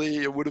probably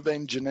it would have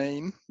been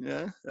Janine.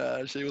 Yeah,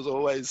 she was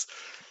always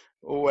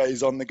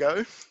on the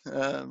go.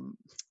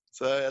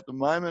 So at the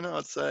moment,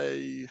 I'd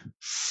say,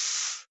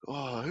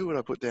 who would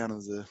I put down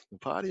as the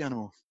party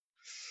animal?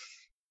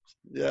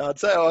 Yeah, I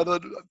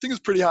think it's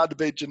pretty hard to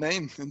beat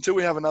Janine until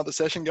we have another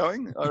session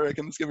going. I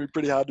reckon it's going to be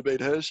pretty hard to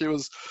beat her. She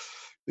was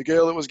the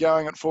girl that was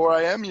going at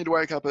 4 a.m. You'd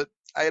wake up at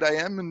 8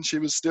 a.m. and she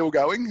was still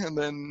going, and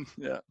then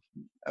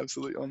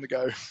absolutely on the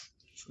go.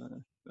 So,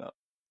 yeah.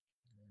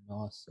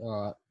 Nice.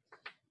 All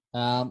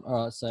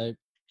right. So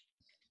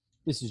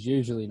this is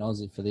usually an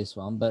Aussie for this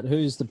one, but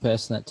who's the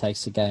person that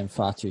takes the game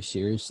far too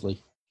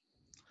seriously?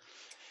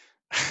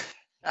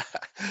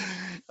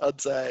 I'd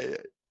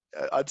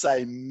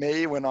say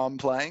me when I'm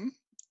playing.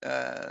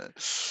 I'm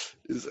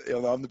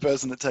the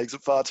person that takes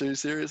it far too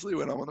seriously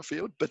when I'm on the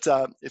field. But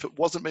if it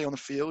wasn't me on the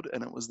field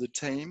and it was the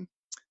team,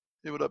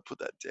 who would I put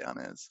that down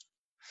as?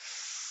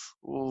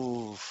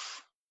 Oh,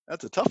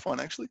 that's a tough one,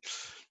 actually.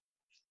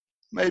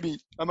 Maybe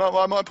I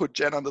might put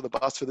Jen under the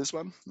bus for this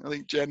one. I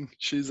think Jen,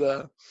 she's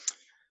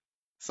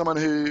someone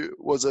who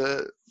was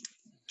a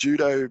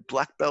judo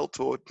black belt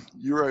or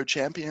Euro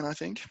champion, I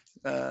think.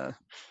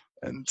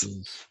 And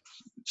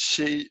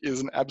she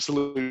is an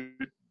absolute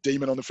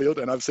demon on the field,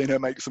 and I've seen her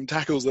make some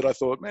tackles that I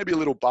thought maybe a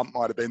little bump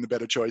might have been the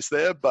better choice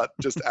there, but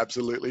just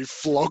absolutely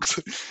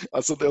flogged.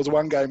 I thought there was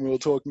one game we were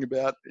talking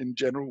about in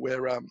general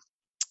where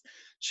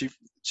she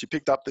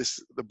picked up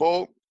the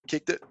ball,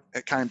 kicked it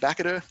came back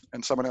at her,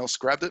 and someone else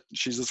grabbed it.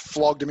 She just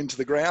flogged him into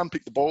the ground,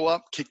 picked the ball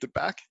up, kicked it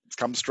back. It's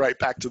come straight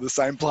back to the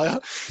same player.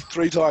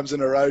 3 times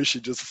in a row,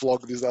 she just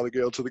flogged this other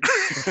girl to the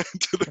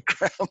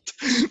ground.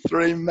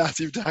 3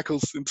 massive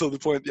tackles until the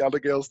point the other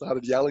girl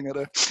started yelling at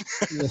her.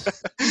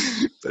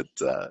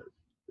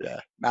 Yeah.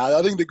 But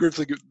I think the group's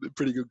a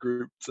pretty good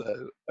group.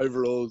 So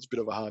overall, it's a bit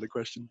of a harder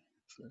question.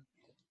 So.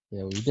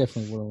 Yeah, we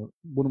definitely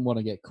wouldn't want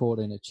to get caught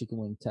in a chicken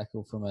wing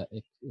tackle from a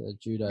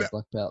judo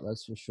black belt,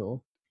 that's for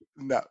sure.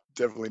 No,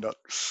 definitely not.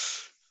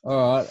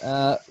 All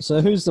right.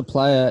 So who's the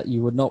player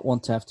you would not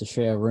want to have to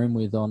share a room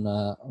with on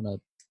a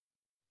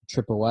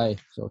trip away,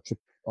 so a trip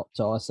up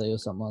to IC or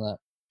something like that?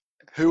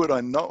 Who would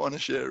I not want to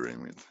share a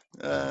room with?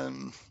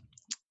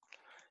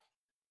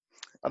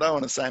 I don't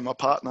want to say my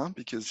partner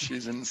because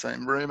she's in the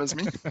same room as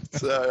me,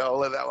 so I'll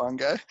let that one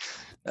go.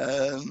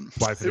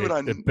 Wait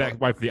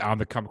for the arm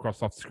to come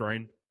across off the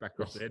screen. Back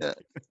across the head. Yeah.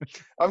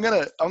 I'm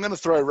gonna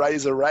throw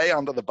Razor Ray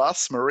under the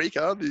bus.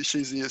 Marika,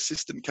 she's the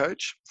assistant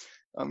coach.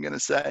 I'm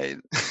gonna say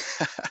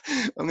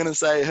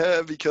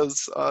her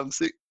because I'm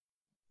sick.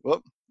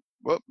 What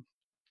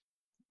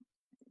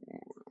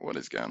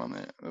is going on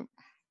there? Oh.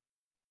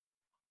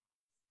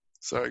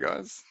 Sorry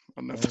guys,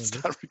 I don't know if to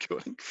start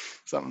recording.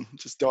 Something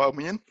just dialed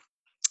me in.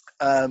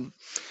 I'm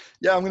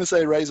gonna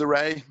say Razor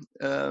Ray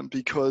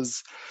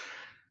because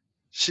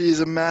she's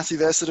a massive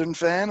Essendon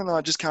fan, and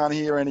I just can't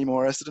hear any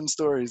more Essendon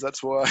stories.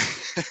 That's why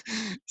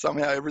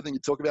somehow everything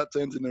you talk about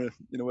turns into a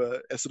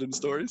Essendon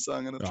story. So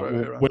I'm going to throw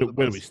her. Where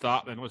do we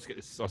start then? Let's get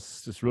this.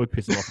 It's just really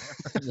pissing off.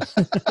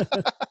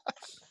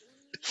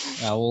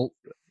 Well,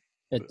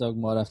 Ed Dog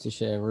might have to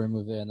share a room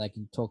with her, and they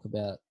can talk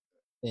about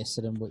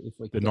Essendon. If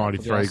we the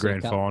 '93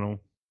 grand final.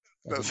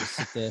 Just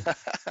sit there,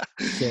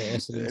 share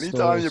Essendon Anytime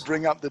stories. you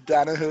bring up the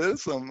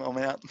Danaher's, I'm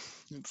out.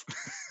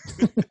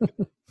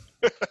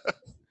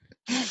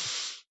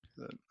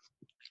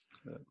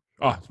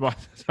 Oh, it's my.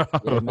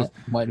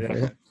 Waiting for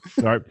you.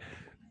 Sorry.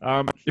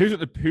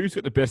 Who's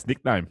got the best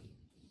nickname?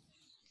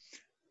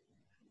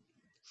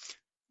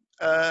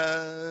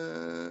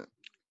 I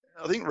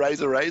think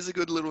Razor Ray's a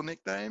good little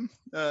nickname.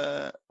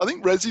 I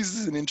think Rezzy's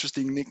is an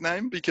interesting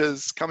nickname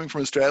because coming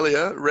from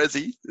Australia,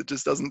 Rezzy, it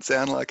just doesn't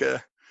sound like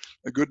a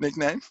good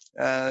nickname.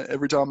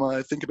 Every time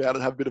I think about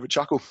it, I have a bit of a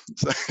chuckle.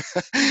 So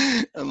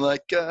I'm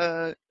like,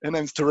 her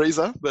name's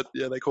Teresa, but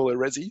yeah, they call her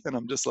Rezzy, and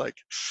I'm just like,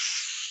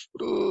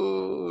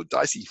 oh,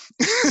 dicey.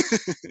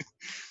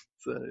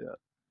 So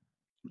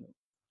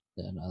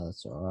yeah, no,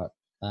 that's all right.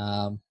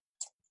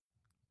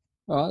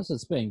 All right, so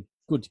it's been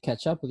good to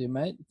catch up with you,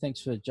 mate.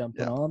 Thanks for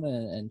jumping on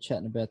and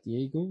chatting about the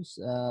Eagles.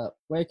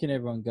 Where can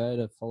everyone go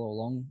to follow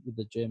along with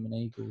the German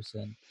Eagles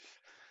and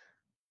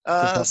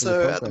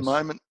so at the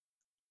moment,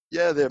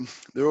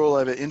 they're all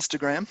over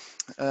Instagram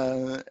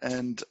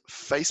and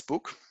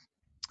Facebook.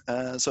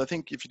 So I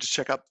think if you just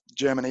check up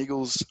German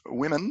Eagles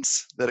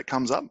Women's, that it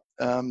comes up.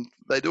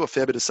 They do a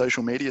fair bit of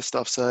social media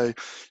stuff, so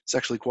it's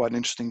actually quite an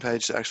interesting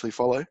page to actually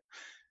follow.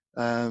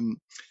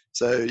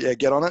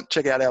 Get on it.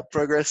 Check out our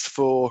progress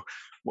for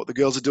what the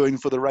girls are doing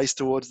for the race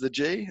towards the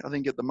G. I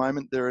think at the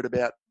moment they're at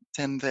about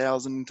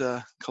 10,000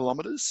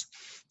 kilometres.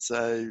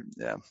 So,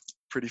 yeah,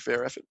 pretty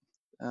fair effort.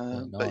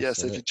 Nice.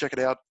 So if you check it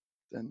out,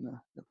 then...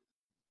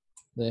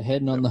 they're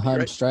heading on the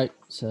home straight.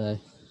 So,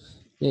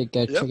 check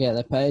out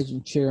that page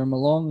and cheer them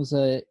along as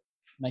they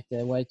make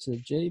their way to the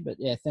G. But,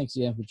 yeah, thanks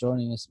again for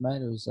joining us,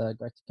 mate. It was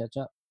great to catch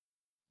up.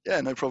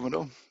 Yeah, no problem at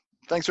all.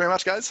 Thanks very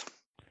much, guys.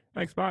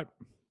 Thanks, mate.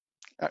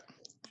 All right.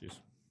 Cheers.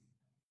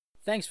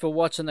 Thanks for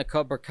watching the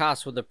Cobra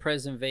Cast with the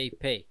present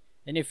VP.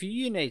 And if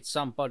you need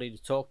somebody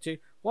to talk to,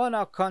 why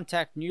not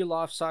contact New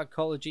Life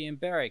Psychology in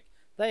Berwick?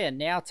 They are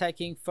now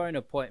taking phone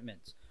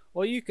appointments.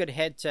 Or you could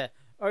head to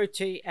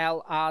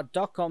otlr.com.au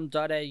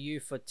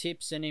for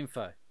tips and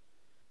info.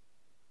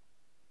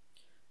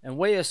 And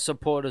we are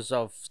supporters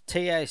of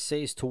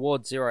TAC's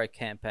Towards Zero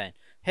campaign.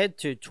 Head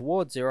to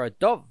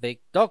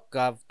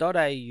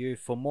towardszero.vic.gov.au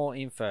for more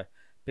info,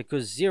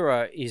 because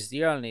 0 is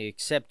the only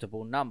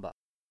acceptable number.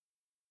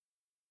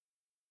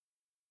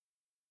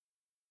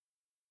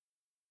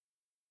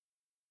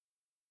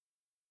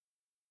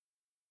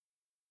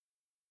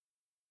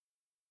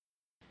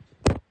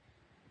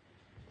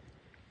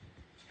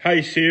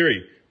 Hey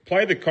Siri,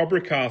 play the Cobra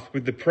Cast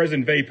with the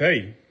present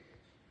VP.